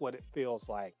 that's what it feels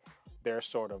like their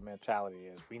sort of mentality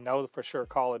is. We know for sure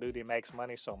Call of Duty makes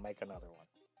money, so make another one.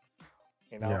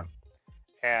 You know?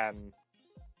 Yeah. And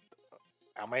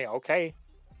I mean, okay,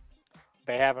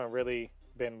 they haven't really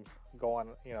been going,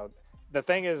 you know, the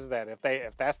thing is that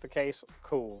if that's the case,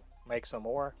 cool, make some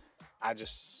more. I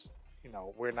just, you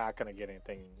know, we're not going to get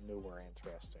anything new or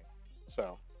interesting.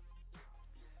 So,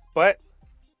 but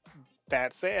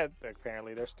that said,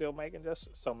 apparently they're still making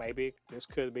so maybe this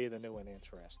could be the new and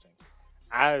interesting.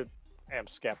 I am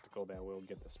skeptical that we'll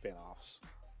get the spinoffs.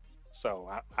 So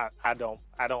I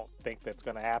don't think that's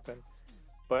going to happen.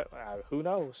 But who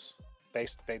knows?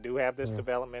 They do have this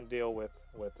development deal with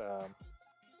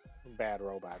Bad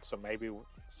Robot, so maybe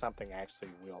something actually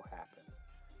will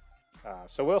happen.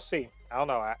 So we'll see. I don't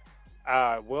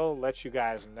know. We'll let you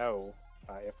guys know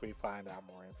if we find out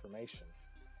more information.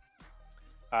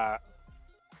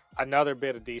 Another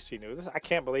bit of DC news. I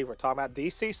can't believe we're talking about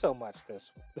DC so much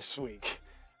this week.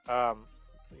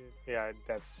 Yeah,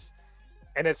 it's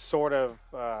sort of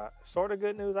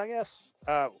good news, I guess.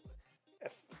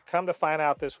 Come to find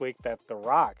out this week that The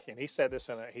Rock, and he said this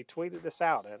he tweeted this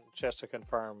out, and just to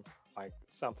confirm like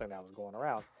something that was going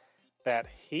around, that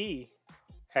he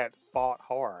had fought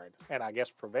hard and I guess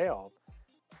prevailed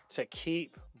to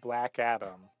keep Black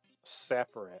Adam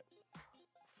separate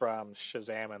from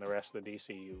Shazam and the rest of the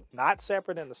DCU. Not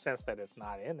separate in the sense that it's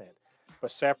not in it,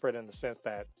 but separate in the sense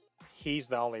that he's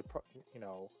the only,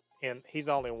 he's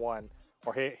the only one,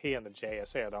 or he and the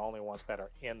JSA are the only ones that are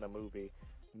in the movie.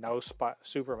 No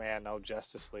Superman, no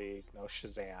Justice League, no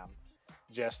Shazam,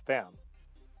 just them.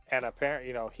 And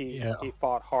apparently, he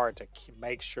fought hard to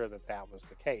make sure that was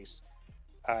the case.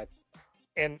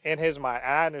 In his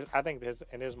mind, I think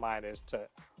in his mind is to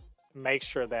make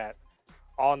sure that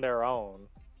on their own,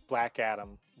 Black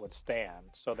Adam would stand,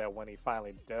 so that when he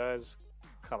finally does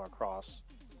come across,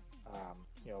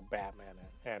 Batman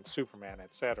and Superman,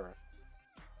 etc.,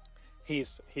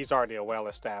 he's already a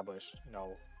well-established,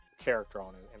 character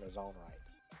in his own right.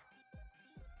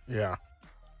 Yeah.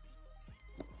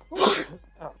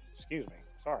 Oh, excuse me.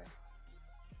 Sorry.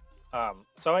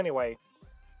 So anyway,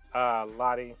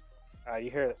 Lottie,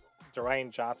 you hear Dwayne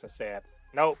Johnson said,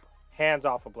 "Nope, hands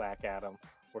off of Black Adam.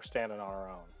 We're standing on our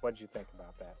own." What did you think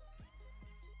about that?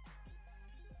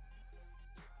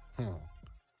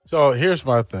 So here's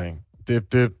my thing.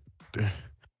 did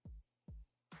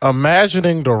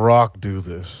imagining The Rock do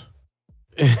this.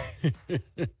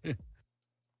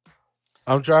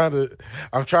 I'm trying to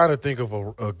I'm trying to think of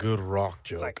a good Rock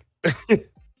It's joke.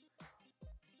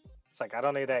 like I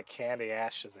don't need that candy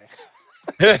ass Shazam.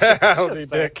 I don't need Shazam.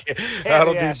 that. I Candy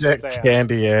don't need ass that Shazam.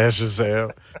 candy ass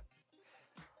Shazam.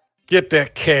 Get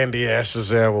that candy ass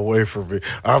Shazam away from me.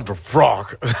 I'm the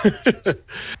Rock.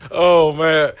 Oh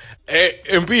man,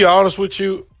 and be honest with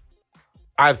you,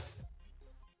 I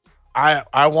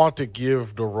I want to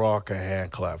give The Rock a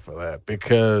hand clap for that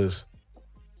because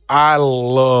I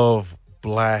love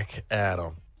Black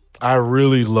Adam. I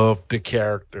really love the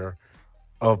character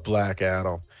of Black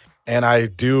Adam, and I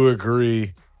do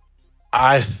agree.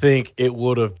 I think it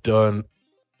would have done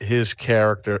his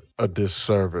character a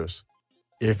disservice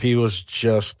if he was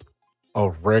just a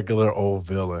regular old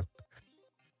villain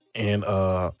in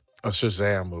a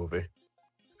Shazam movie.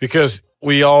 Because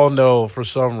we all know for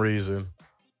some reason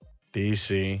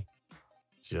DC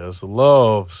just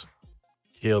loves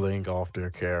killing off their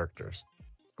characters.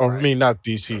 Or I Right. mean not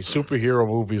DC. Superhero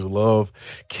movies love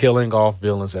killing off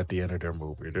villains at the end of their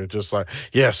movie. They're just like,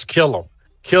 yes, kill them.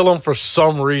 Kill them for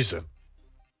some reason.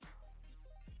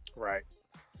 Right.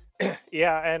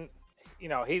 Yeah, and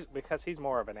he's because he's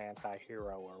more of an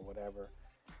anti-hero or whatever.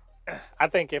 I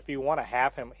think if you want to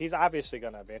have him, he's obviously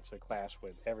going to eventually clash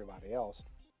with everybody else,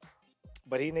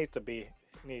 but he needs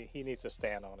to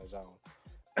stand on his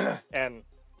own and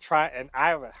try. And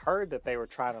I've heard that they were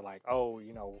trying to like, oh,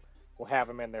 we'll have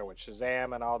him in there with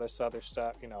Shazam and all this other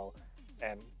stuff,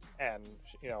 and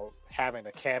having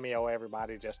to cameo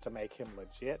everybody just to make him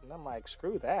legit. And I'm like,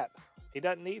 screw that. He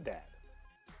doesn't need that.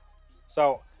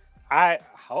 So I'm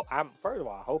first of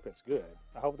all, I hope it's good.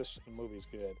 I hope this movie's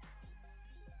good.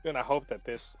 And I hope that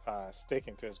this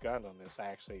sticking to his guns on this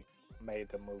actually made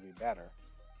the movie better.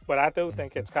 But I do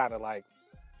think it's kind of like,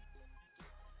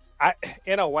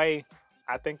 in a way,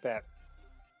 I think that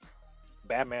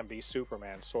Batman v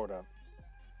Superman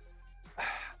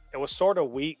it was sort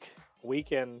of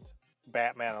weakened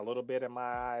Batman a little bit in my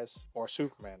eyes, or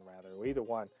Superman rather, either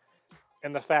one.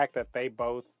 And the fact that they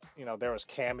both, there was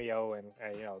cameo and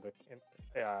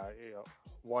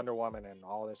Wonder Woman and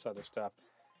all this other stuff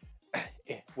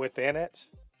within it,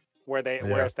 Yeah.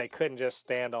 whereas they couldn't just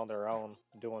stand on their own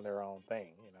doing their own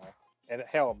thing, And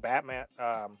hell, Ben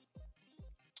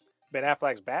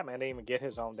Affleck's Batman didn't even get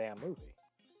his own damn movie,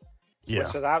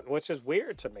 Yeah. which is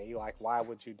weird to me. Like, why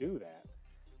would you do that?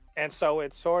 And so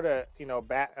it's sort of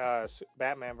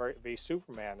Batman v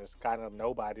Superman is kind of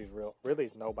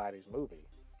really nobody's movie.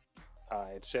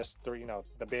 It's just three,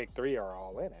 the big three are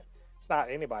all in it. It's not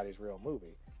anybody's real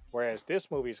movie. Whereas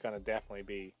this movie is going to definitely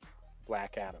be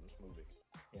Black Adam's movie,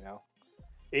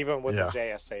 even with the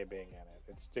Yeah. JSA being in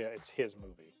it, it's his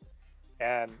movie,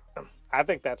 and I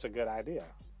think that's a good idea.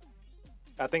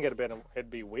 I think it'd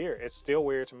be weird. It's still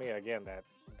weird to me again that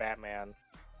Batman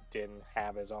didn't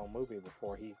have his own movie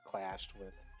before he clashed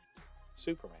with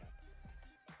Superman,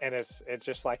 and it's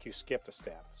just like you skipped a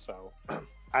step. So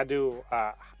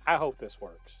I hope this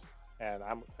works, and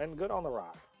good on The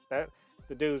Rock. That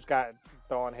the dude's got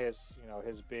throwing his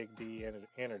his big D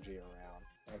energy around,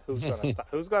 and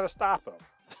who's gonna stop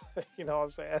him? You know what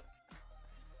I'm saying?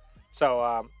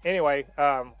 So anyway,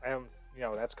 and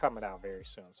that's coming out very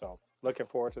soon. So looking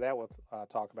forward to that. We'll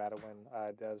talk about it when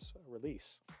it does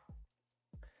release.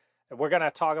 And we're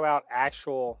gonna talk about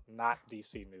actual not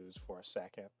DC news for a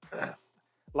second.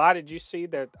 La, did you see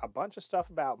that a bunch of stuff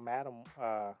about Madam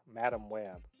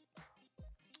Web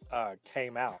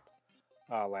came out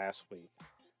last week?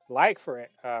 Like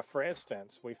for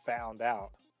instance, we found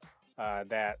out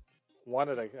that one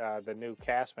of the new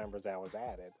cast members that was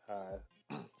added,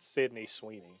 Sydney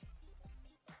Sweeney,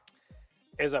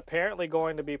 is apparently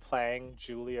going to be playing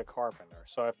Julia Carpenter.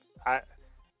 So if I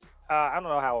don't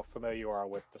know how familiar you are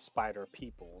with the Spider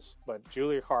Peoples, but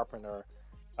Julia Carpenter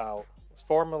was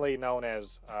formerly known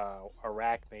as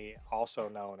Arachne, also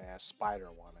known as Spider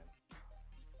Woman,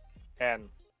 and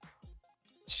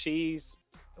she's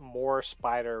more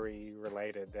spidery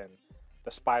related than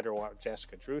the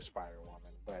Jessica Drew Spider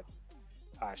Woman, but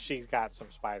she's got some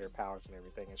spider powers and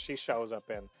everything, and she shows up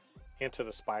in Into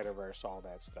the Spider-Verse, all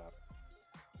that stuff.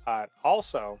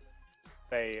 Also,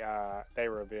 they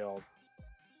revealed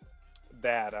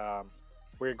that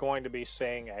we're going to be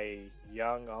seeing a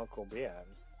young Uncle Ben,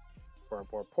 or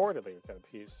reportedly we're going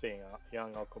to be seeing a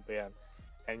young Uncle Ben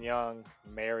and young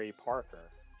Mary Parker.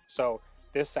 So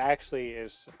this actually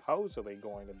is supposedly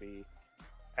going to be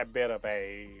a bit of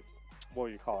a, what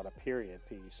do you call it, a period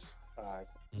piece,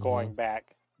 going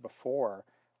back before.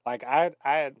 Like I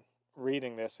had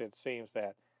reading this, it seems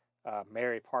that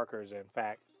Mary Parker is in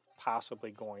fact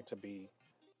possibly going to be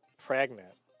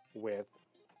pregnant with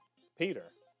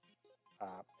Peter,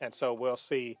 and so we'll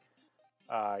see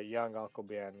young Uncle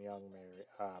Ben, young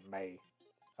May,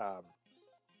 um,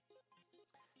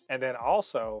 and then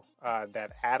also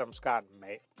that Adam Scott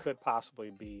could possibly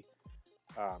be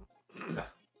um,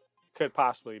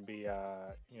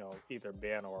 either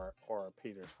Ben or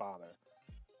Peter's father,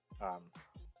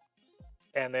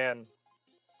 and then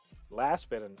last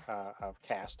bit of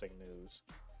casting news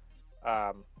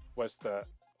was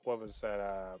what was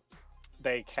that?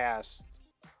 They cast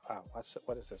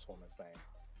what is this woman's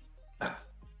name?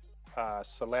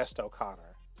 Celeste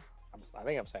O'Connor. I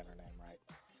think I'm saying her name right.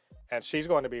 And she's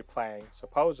going to be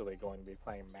supposedly going to be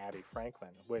playing Maddie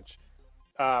Franklin, which,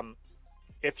 if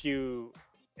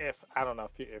I don't know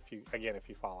if you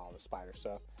follow all the Spider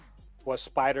stuff, was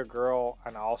Spider Girl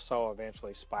and also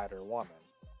eventually Spider Woman.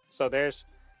 So this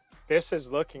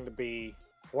is looking to be,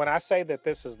 when I say that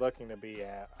this is looking to be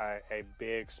a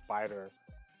big spider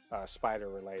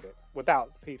related,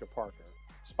 without Peter Parker,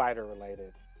 spider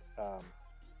related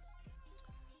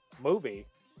movie,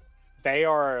 they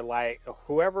are like,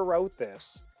 whoever wrote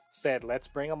this said, let's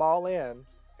bring them all in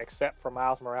except for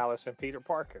Miles Morales and Peter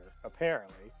Parker,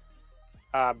 apparently,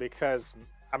 because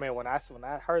I mean, when I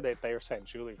heard that they were saying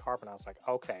Julie Carpenter, I was like,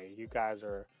 okay, you guys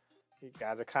are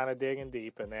kind of digging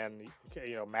deep. And then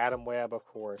Madam Web, of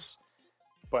course,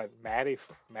 but Maddie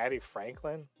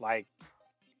Franklin, like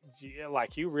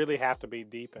you really have to be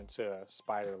deep into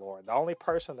Spider lore. The only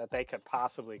person that they could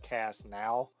possibly cast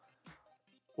now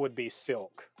would be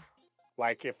Silk.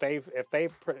 Like if they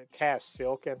cast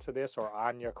Silk into this, or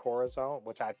Anya Corazon,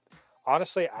 which I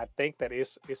think that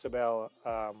Isabel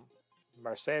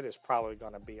Merced is probably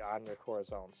going to be Anya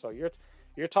Corazon. So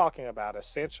you're talking about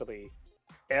essentially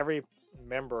every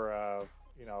member of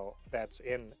that's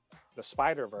in the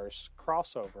Spider-Verse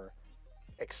crossover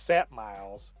except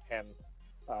Miles and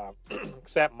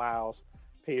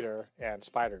Peter, and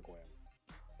Spider-Gwen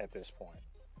at this point.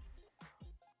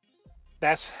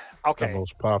 That's okay. The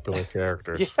most popular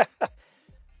characters. Yeah.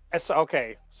 So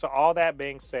all that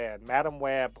being said, Madam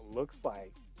Web looks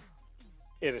like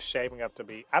it is shaping up to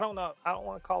be, I don't know, I don't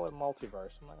want to call it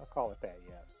multiverse. I'm not going to call it that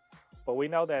yet. But we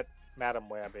know that Madam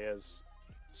Web is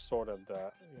sort of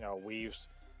weaves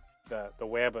the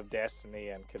web of destiny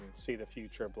and can see the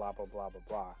future, blah, blah, blah, blah,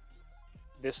 blah.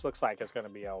 This looks like it's going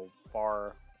to be a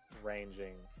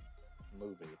far-ranging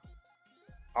movie.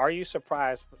 Are you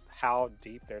surprised how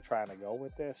deep they're trying to go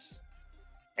with this?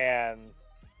 And,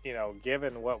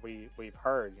 given what we've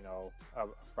heard,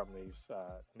 from these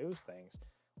news things,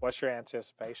 what's your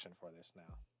anticipation for this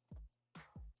now?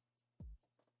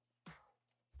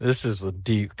 This is a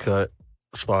deep cut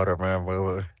Spider-Man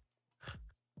movie.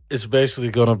 It's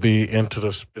basically going to be into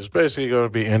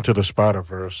the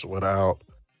Spider-Verse without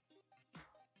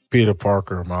Peter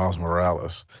Parker, Miles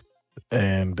Morales,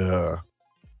 and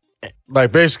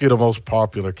like basically the most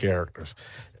popular characters.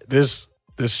 This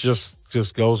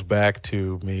just goes back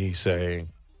to me saying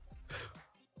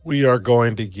we are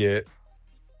going to get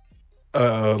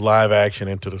live action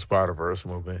Into the Spider-Verse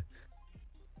movie,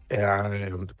 and I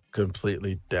am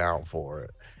completely down for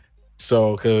it.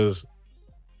 So, because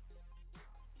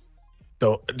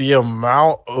the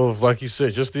amount of, like you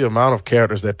said, just the amount of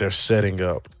characters that they're setting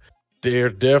up,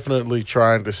 they're definitely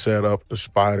trying to set up the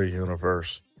Spider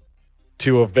Universe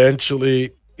to eventually,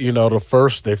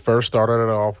 they first started it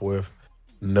off with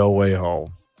No Way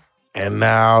Home, and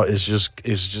now it's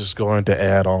just going to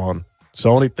add on.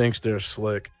 Sony thinks they're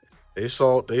slick. They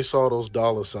saw those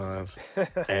dollar signs,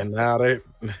 and now they're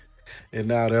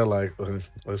like,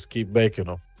 let's keep baking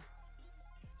them.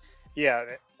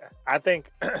 Yeah, I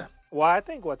think. Well, I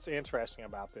think what's interesting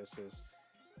about this is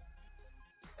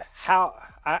how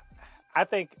I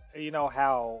think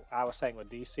how I was saying with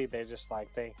DC, they just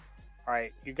like think, all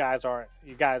right, you guys are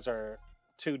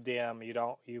too dim.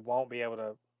 You won't be able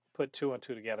to put two and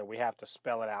two together. We have to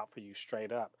spell it out for you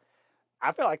straight up.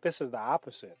 I feel like this is the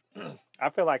opposite. I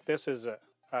feel like this is a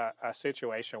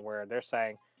situation where they're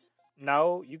saying,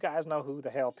 no, you guys know who the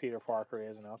hell Peter Parker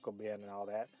is and Uncle Ben and all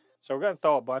that. So we're going to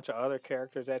throw a bunch of other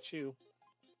characters at you,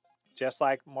 just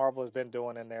like Marvel has been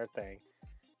doing in their thing.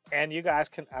 And you guys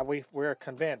can, we're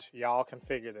convinced y'all can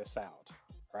figure this out,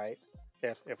 right?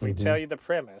 If we tell you the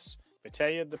premise,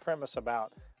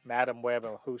 about Madam Web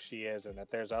and who she is, and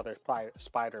that there's other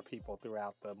spider people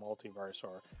throughout the multiverse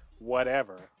or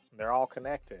whatever, they're all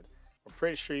connected. We're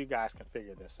pretty sure you guys can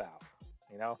figure this out,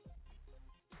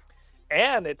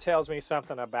 And it tells me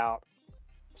something about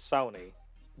Sony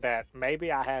that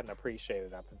maybe I hadn't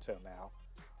appreciated up until now,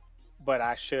 but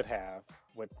I should have.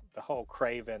 with the whole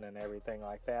Craven and everything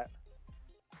like that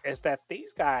is that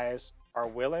these guys are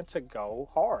willing to go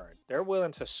hard. They're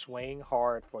willing to swing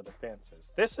hard for the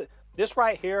fences. This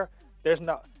right here, there's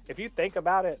no. If you think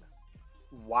about it,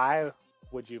 why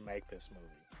would you make this movie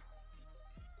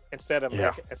instead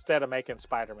of making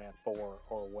Spider-Man 4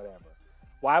 or whatever?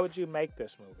 Why would you make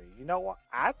this movie? You know what?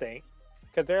 I think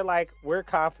because they're like, we're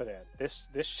confident this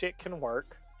shit can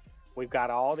work. We've got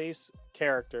all these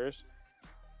characters,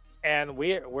 and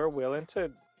we're willing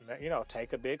to,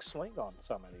 take a big swing on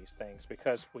some of these things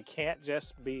because we can't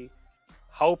just be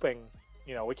hoping.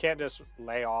 We can't just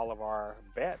lay all of our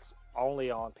bets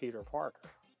only on Peter Parker.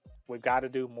 We've got to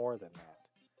do more than that.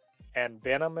 And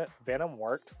Venom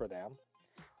worked for them.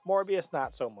 Morbius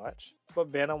not so much, but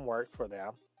Venom worked for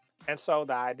them. And so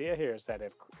the idea here is that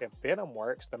if Venom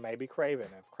works, then maybe Craven.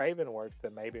 If Craven works,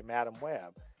 then maybe Madam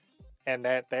Web. And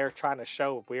that they're trying to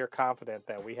show we are confident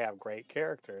that we have great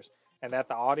characters and that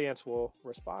the audience will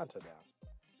respond to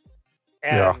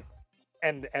them.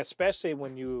 And especially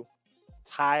when you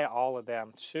tie all of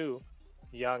them to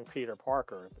young Peter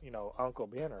Parker, Uncle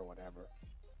Ben or whatever,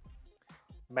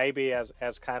 maybe as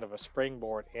kind of a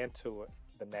springboard into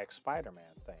the next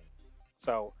Spider-Man thing.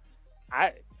 So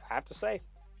I have to say,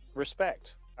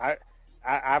 respect.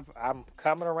 I'm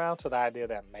coming around to the idea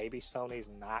that maybe Sony's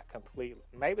not completely.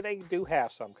 Maybe they do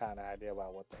have some kind of idea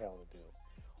about what the hell to do,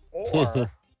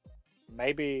 or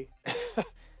maybe,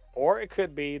 or it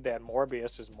could be that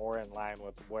Morbius is more in line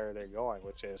with where they're going,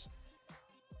 which is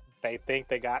they think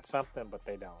they got something, but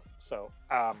they don't. So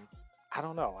I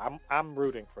don't know. I'm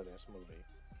rooting for this movie.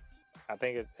 I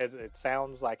think it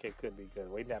sounds like it could be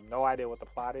good. We have no idea what the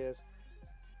plot is,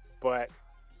 but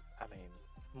I mean,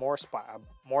 more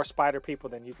spider people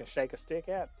than you can shake a stick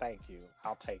at. Thank you.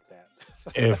 I'll take that.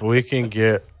 if we can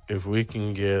get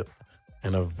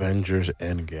an Avengers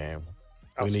Endgame,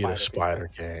 we need a Spider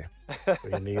game.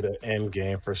 We need an end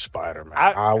game for Spider-Man.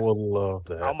 I would love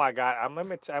that. Oh my God!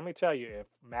 Let me tell you, if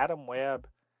Madam Web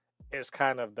is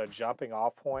kind of the jumping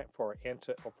off point for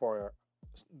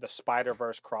the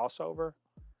Spider-Verse crossover,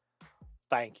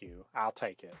 thank you. I'll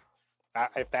take it.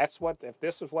 If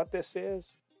this is what this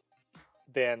is,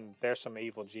 then there's some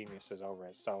evil geniuses over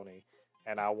at Sony,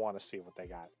 and I want to see what they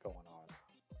got going on.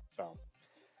 So,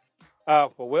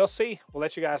 well, we'll see. We'll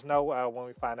let you guys know when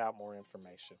we find out more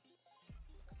information.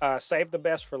 Save the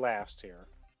best for last here.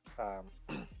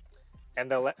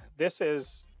 And this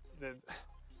isn't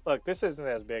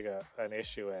as big an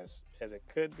issue as it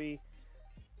could be.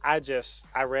 I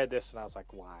read this and I was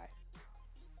like, why?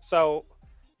 So,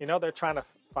 they're trying to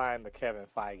find the Kevin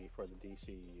Feige for the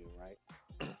DCEU, right?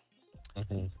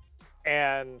 Mm-hmm.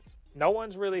 And no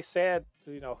one's really said,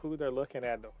 who they're looking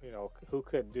at, who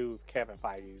could do Kevin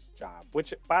Feige's job,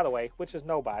 which, by the way, is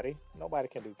nobody. Nobody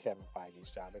can do Kevin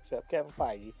Feige's job except Kevin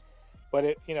Feige.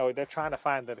 But they're trying to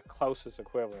find the closest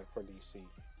equivalent for DC.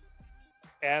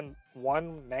 And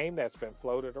one name that's been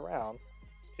floated around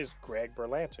is Greg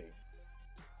Berlanti,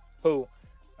 who,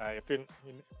 if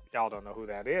y'all don't know who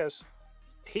that is,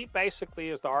 he basically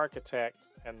is the architect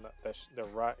and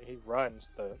he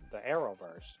runs the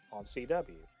Arrowverse on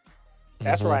CW.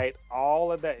 That's right.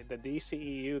 All of the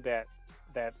DCEU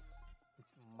that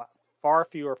far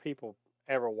fewer people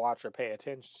ever watch or pay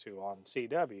attention to on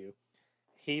CW.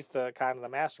 He's the kind of the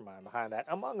mastermind behind that,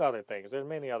 among other things. There's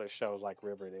many other shows like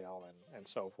Riverdale and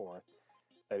so forth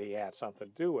that he had something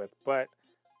to do with. But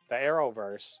the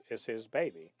Arrowverse is his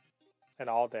baby and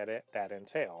all that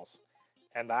entails.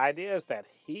 And the idea is that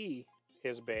he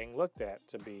is being looked at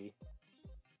to be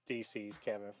DC's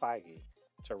Kevin Feige,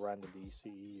 to run the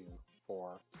DCEU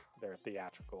for their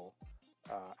theatrical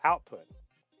output.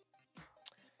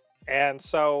 And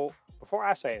so, before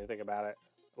I say anything about it,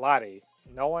 Lottie,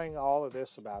 knowing all of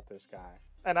this about this guy,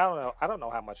 and I don't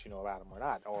know how much you know about him or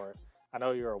not, or I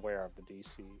know you're aware of the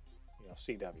DC,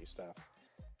 CW stuff.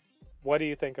 What do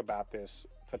you think about this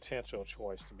potential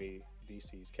choice to be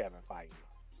DC's Kevin Feige?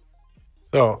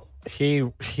 So he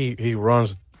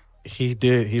runs.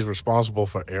 He's responsible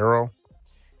for Arrow.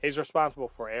 He's responsible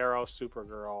for Arrow,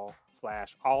 Supergirl,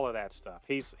 Flash, all of that stuff.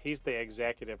 He's the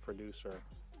executive producer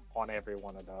on every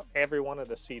one of the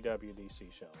CW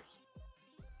DC shows.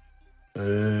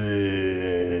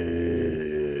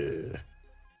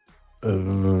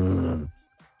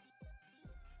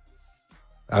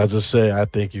 I'll just say I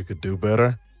think you could do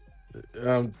better.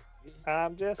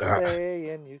 I'm just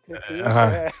saying you could do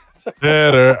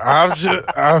better.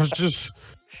 I'm just.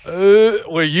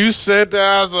 When you said that,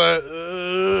 I was like,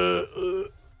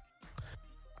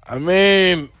 I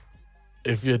mean,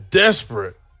 if you're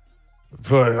desperate,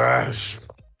 but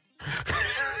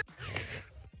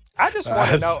I just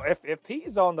want to know if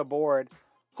he's on the board.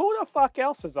 Who the fuck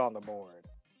else is on the board?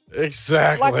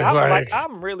 Exactly.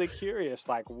 I'm really curious.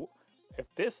 Like,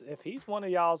 if he's one of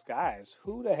y'all's guys,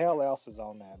 who the hell else is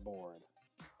on that board?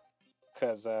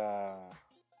 Because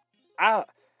I'm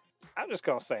just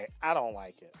gonna say I don't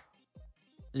like it.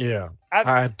 Yeah,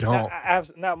 I don't.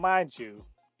 Now, mind you,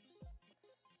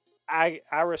 I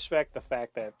respect the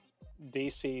fact that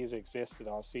DC's existed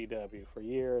on CW for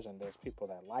years, and there's people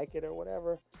that like it or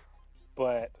whatever.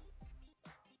 But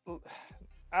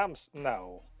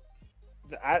no.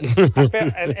 I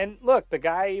feel, and look, the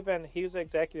guy he was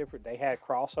executive. They had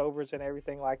crossovers and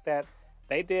everything like that.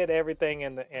 They did everything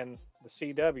in the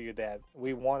CW that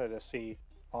we wanted to see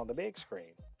on the big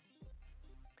screen.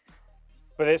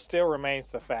 But it still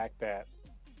remains the fact that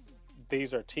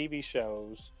these are TV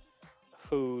shows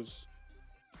whose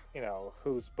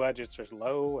budgets are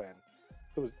low and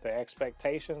whose the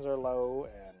expectations are low,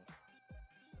 and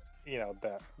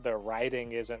the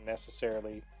writing isn't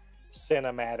necessarily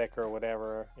cinematic or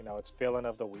whatever. It's villain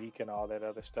of the week and all that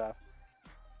other stuff.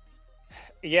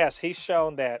 Yes, he's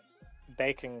shown that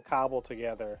they can cobble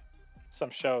together some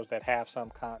shows that have some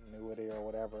continuity or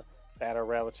whatever, that are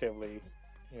relatively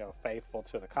faithful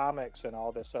to the comics and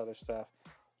all this other stuff.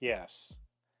 Yes.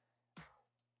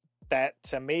 That,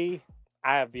 to me,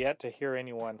 I have yet to hear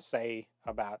anyone say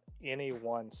about any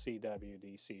one CW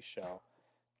DC show,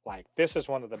 like, this is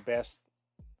one of the best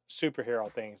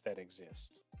superhero things that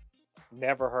exist.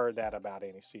 Never heard that about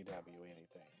any CW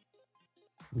anything.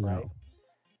 No.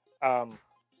 Right?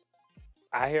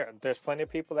 I hear there's plenty of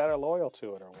people that are loyal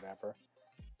to it or whatever.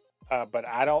 But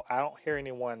I don't hear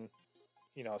anyone,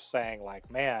 saying like,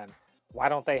 man, why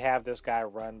don't they have this guy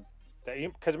run?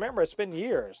 Because remember, it's been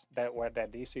years that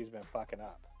DC's been fucking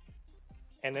up.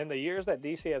 And in the years that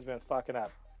DC has been fucking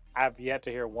up, I've yet to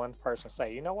hear one person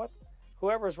say, you know what?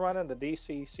 Whoever's running the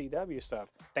DC CW stuff,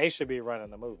 they should be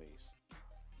running the movies.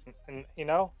 And,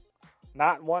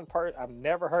 not one person. I've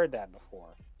never heard that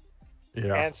before.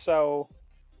 Yeah. And so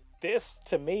this,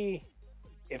 to me,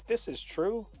 if this is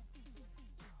true,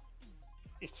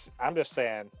 I'm just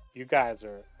saying, you guys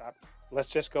are, let's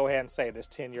just go ahead and say this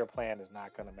 10-year plan is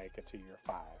not going to make it to year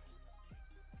 5.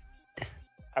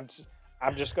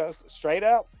 I'm just going to, straight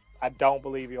up, I don't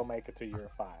believe you'll make it to year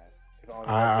 5.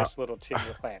 On this little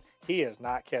 10-year plan. He is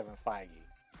not Kevin Feige.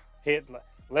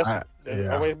 Let's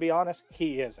be honest,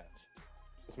 he isn't.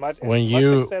 As much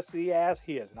success as he has,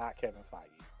 he is not Kevin Feige.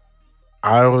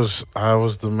 I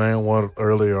was the main one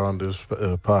earlier on this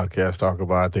podcast talking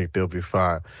about I think they'll be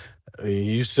fine.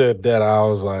 You said that, I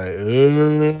was like,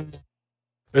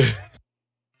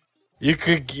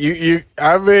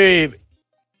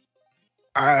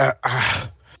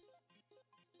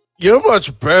 you're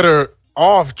much better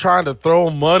off trying to throw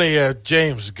money at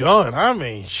James Gunn. I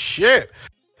mean, shit.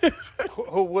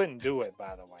 Who wouldn't do it,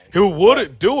 by the way? Who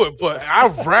wouldn't do it? But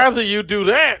I'd rather you do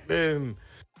that than.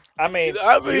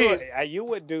 You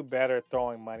would do better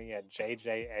throwing money at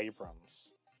J.J.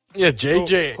 Abrams. Yeah,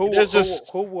 JJ,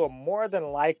 who will more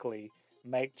than likely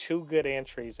make 2 good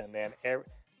entries and then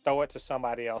throw it to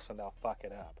somebody else and they'll fuck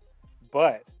it up.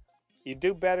 But you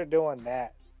do better doing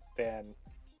that than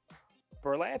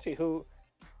Berlanti, who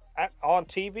on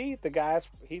TV, the guys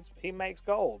he makes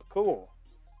gold. Cool.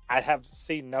 I have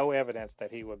seen no evidence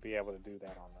that he would be able to do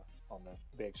that on the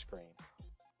big screen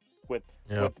with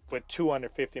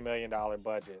 $250 million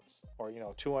budgets, or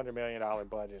 $200 million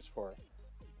budgets for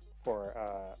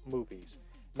movies.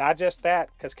 Not just that,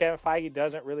 because Kevin Feige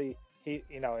doesn't really,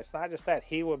 it's not just that.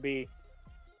 He would be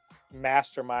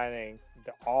masterminding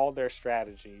all their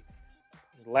strategy,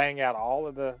 laying out all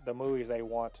of the movies they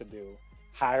want to do,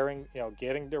 hiring,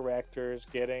 getting directors,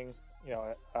 getting,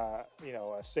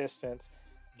 assistants,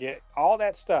 get all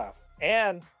that stuff.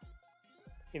 And,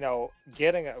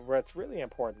 what's really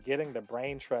important, getting the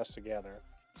brain trust together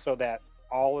so that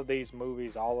all of these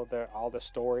movies, all the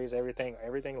stories, everything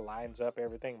lines up,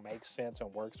 everything makes sense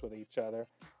and works with each other.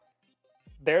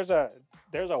 There's a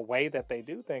way that they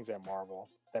do things at Marvel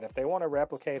that if they want to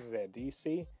replicate it at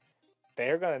DC,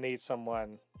 they're going to need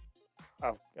someone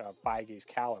of Feige's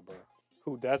caliber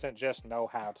who doesn't just know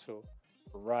how to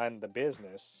run the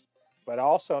business, but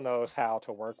also knows how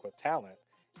to work with talent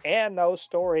and knows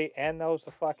story and knows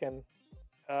the fucking,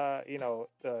 the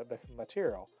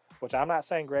material. Which I'm not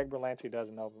saying Greg Berlanti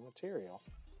doesn't know the material,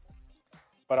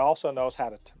 but also knows how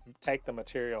to take the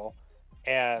material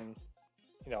and,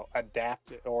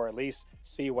 adapt it, or at least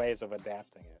see ways of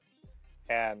adapting it.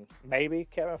 And maybe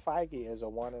Kevin Feige is a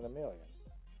 1 in a million.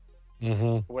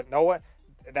 Mm-hmm. With no one,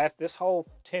 this whole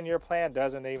 10-year plan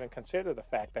doesn't even consider the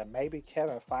fact that maybe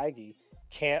Kevin Feige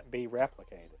can't be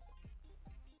replicated.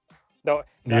 No,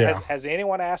 has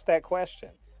anyone asked that question?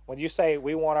 when you say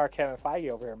we want our Kevin Feige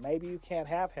over here, maybe you can't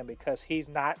have him because he's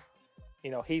not,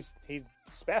 he's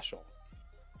special.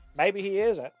 Maybe he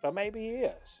isn't, but maybe he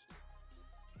is.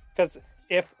 Because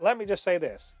let me just say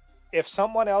this, if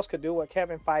someone else could do what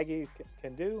Kevin Feige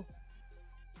can do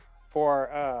for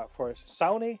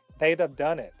Sony, they'd have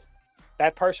done it.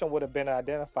 That person would have been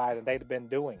identified and they'd have been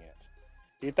doing it.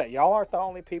 You think y'all aren't the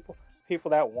only people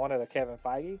that wanted a Kevin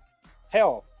Feige?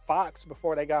 Hell, Fox,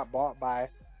 before they got bought by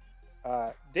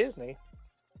Disney,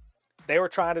 they were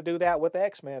trying to do that with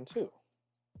X-Men too,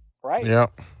 right? Yeah.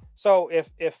 So I'm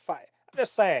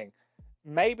just saying,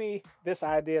 maybe this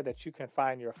idea that you can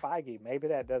find your Feige, maybe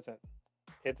that doesn't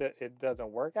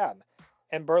work out.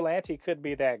 And Berlanti could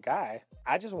be that guy.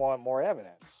 I just want more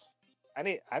evidence. I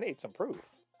need some proof.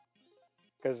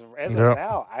 Because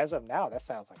as of now, that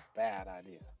sounds like a bad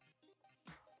idea.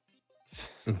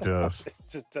 It does. It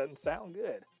just doesn't sound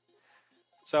good.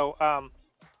 So, I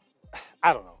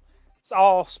don't know. It's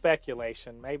all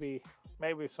speculation. Maybe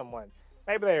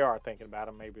they are thinking about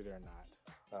him. Maybe they're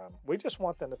not. We just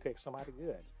want them to pick somebody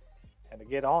good and to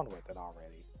get on with it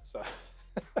already. So,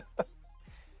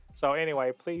 so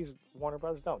anyway, please, Warner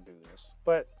Brothers, don't do this.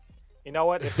 But you know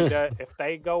what? If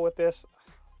they go with this,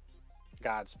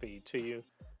 Godspeed to you,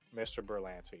 Mr.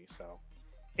 Berlanti. So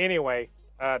anyway,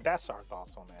 that's our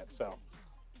thoughts on that. So,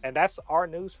 and that's our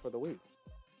news for the week.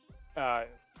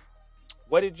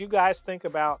 What did you guys think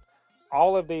about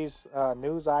all of these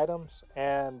news items?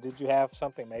 And did you have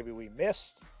something maybe we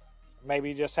missed? Maybe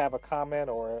you just have a comment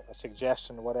or a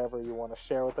suggestion, whatever you want to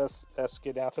share with us. Let's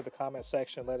get down to the comment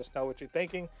section. Let us know what you're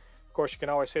thinking. Of course, you can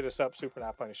always hit us up,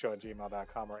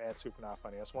 supernotfunnyshow@gmail.com or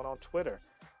 @supernotfunny. On Twitter.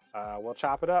 We'll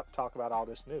chop it up, talk about all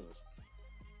this news.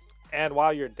 And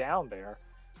while you're down there,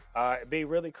 it'd be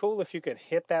really cool if you could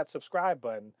hit that subscribe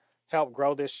button, help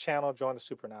grow this channel, join the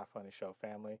Super Not Funny Show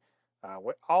family.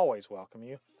 We always welcome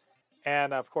you.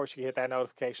 And of course, you hit that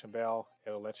notification bell.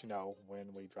 It'll let you know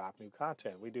when we drop new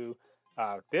content. We do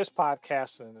this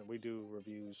podcast and we do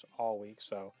reviews all week.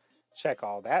 So check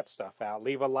all that stuff out.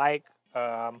 Leave a like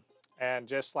and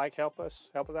just help us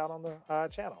out on the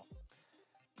channel.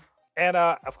 And,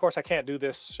 of course, I can't do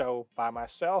this show by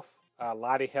myself.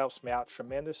 Lottie helps me out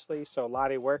tremendously. So,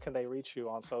 Lottie, where can they reach you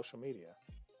on social media?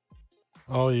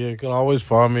 Oh, yeah. You can always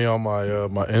find me on my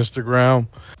Instagram.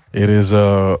 It is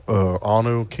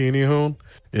Anu Kinihun.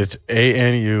 It's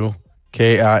ANUKINIHUN.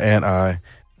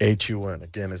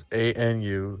 Again, it's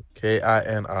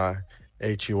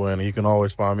ANUKINIHUN. You can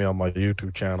always find me on my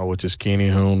YouTube channel, which is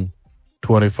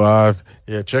Kinihun25.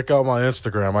 Yeah, check out my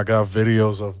Instagram. I got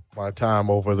videos of my time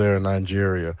over there in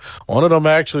Nigeria. One of them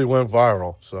actually went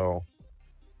viral, so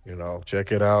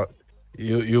check it out.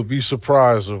 You'll be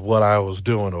surprised of what I was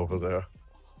doing over there.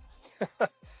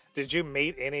 Did you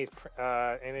meet any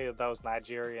of those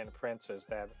Nigerian princes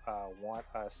that want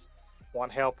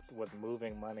help with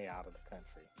moving money out of the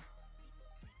country?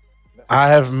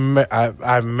 I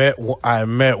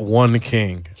met one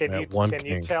king. Can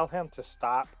you tell him to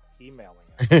stop emailing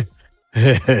us?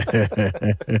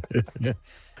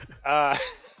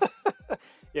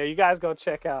 Yeah, you guys go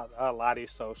check out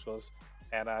Lottie's socials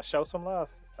and show some love.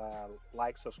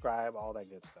 Like, subscribe, all that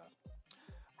good stuff.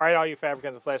 All right, all you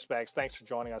Fabricants and Fleshbags, thanks for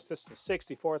joining us. This is the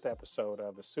 64th episode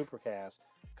of the Supercast.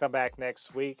 Come back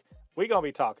next week. We're going to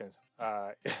be talking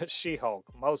She-Hulk,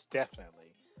 most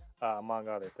definitely, among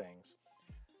other things.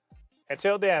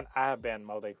 Until then, I have been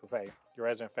Mo De Coupe, your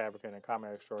resident fabricant and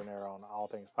comment extraordinaire on all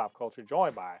things pop culture,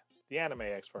 joined by the anime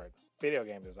expert, video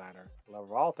game designer, lover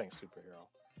of all things superhero,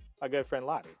 my good friend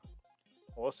Lottie.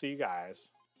 We'll see you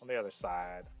guys on the other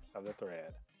side of the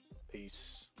thread.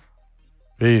 Peace.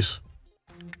 Peace.